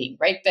misleading,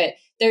 right? That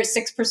there's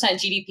 6%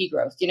 GDP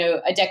growth.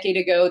 A decade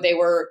ago, they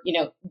were,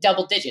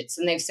 double digits,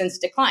 and they've since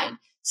declined.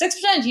 6%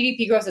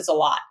 GDP growth is a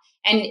lot.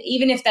 And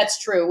even if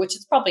that's true, which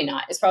it's probably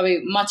not, it's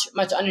probably much,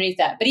 much underneath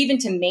that. But even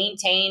to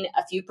maintain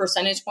a few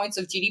percentage points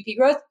of GDP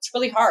growth, it's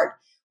really hard.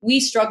 We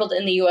struggled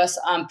in the U.S.,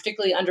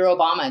 particularly under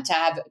Obama, to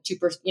have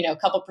a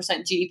couple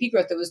percent GDP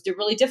growth. It was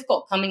really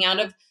difficult coming out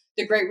of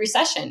the Great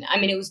Recession. I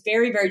mean, it was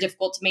very, very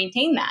difficult to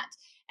maintain that.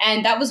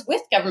 And that was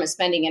with government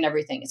spending and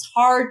everything. It's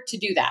hard to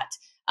do that.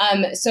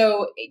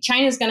 So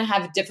China is going to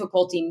have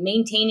difficulty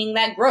maintaining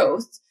that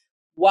growth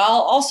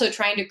while also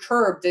trying to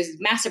curb these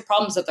massive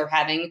problems that they're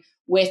having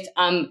with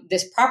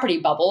this property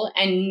bubble,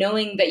 and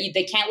knowing that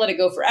they can't let it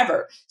go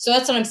forever. So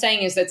that's what I'm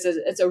saying, is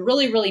it's a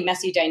really, really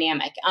messy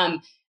dynamic.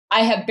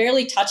 I have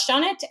barely touched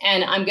on it,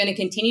 and I'm going to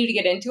continue to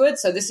get into it.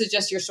 So this is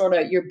just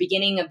your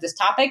beginning of this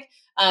topic.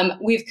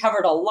 We've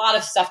covered a lot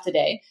of stuff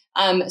today.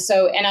 And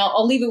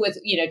I'll leave it with,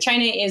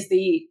 China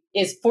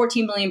is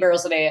 14 million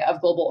barrels a day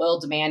of global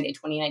oil demand in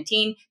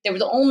 2019. They were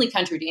the only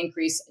country to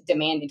increase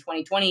demand in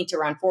 2020 to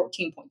around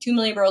 14.2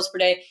 million barrels per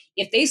day.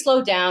 If they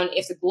slow down,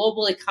 if the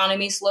global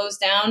economy slows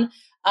down,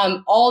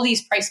 all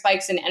these price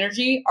spikes in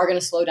energy are going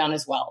to slow down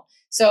as well.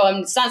 So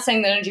it's not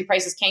saying that energy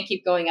prices can't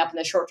keep going up in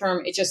the short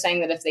term. It's just saying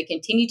that if they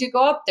continue to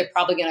go up, they're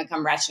probably going to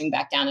come ratcheting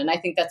back down. And I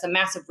think that's a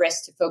massive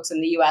risk to folks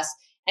in the U.S.,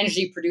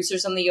 energy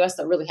producers in the U.S.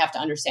 that really have to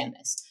understand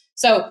this.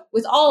 So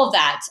with all of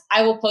that,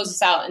 I will close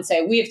this out and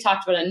say we have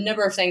talked about a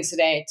number of things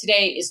today.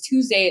 Today is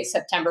Tuesday,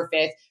 September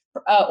 5th.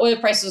 Oil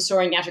prices are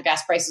soaring, natural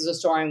gas prices are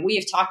soaring. We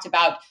have talked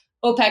about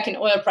OPEC and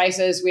oil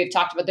prices. We have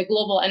talked about the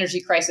global energy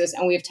crisis,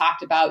 and we have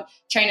talked about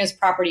China's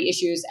property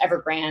issues,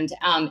 Evergrande,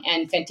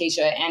 and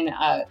Fantasia, and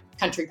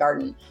Country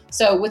Garden.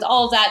 So with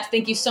all of that,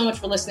 thank you so much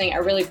for listening. I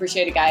really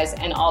appreciate it, guys,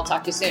 and I'll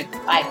talk to you soon.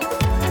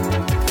 Bye.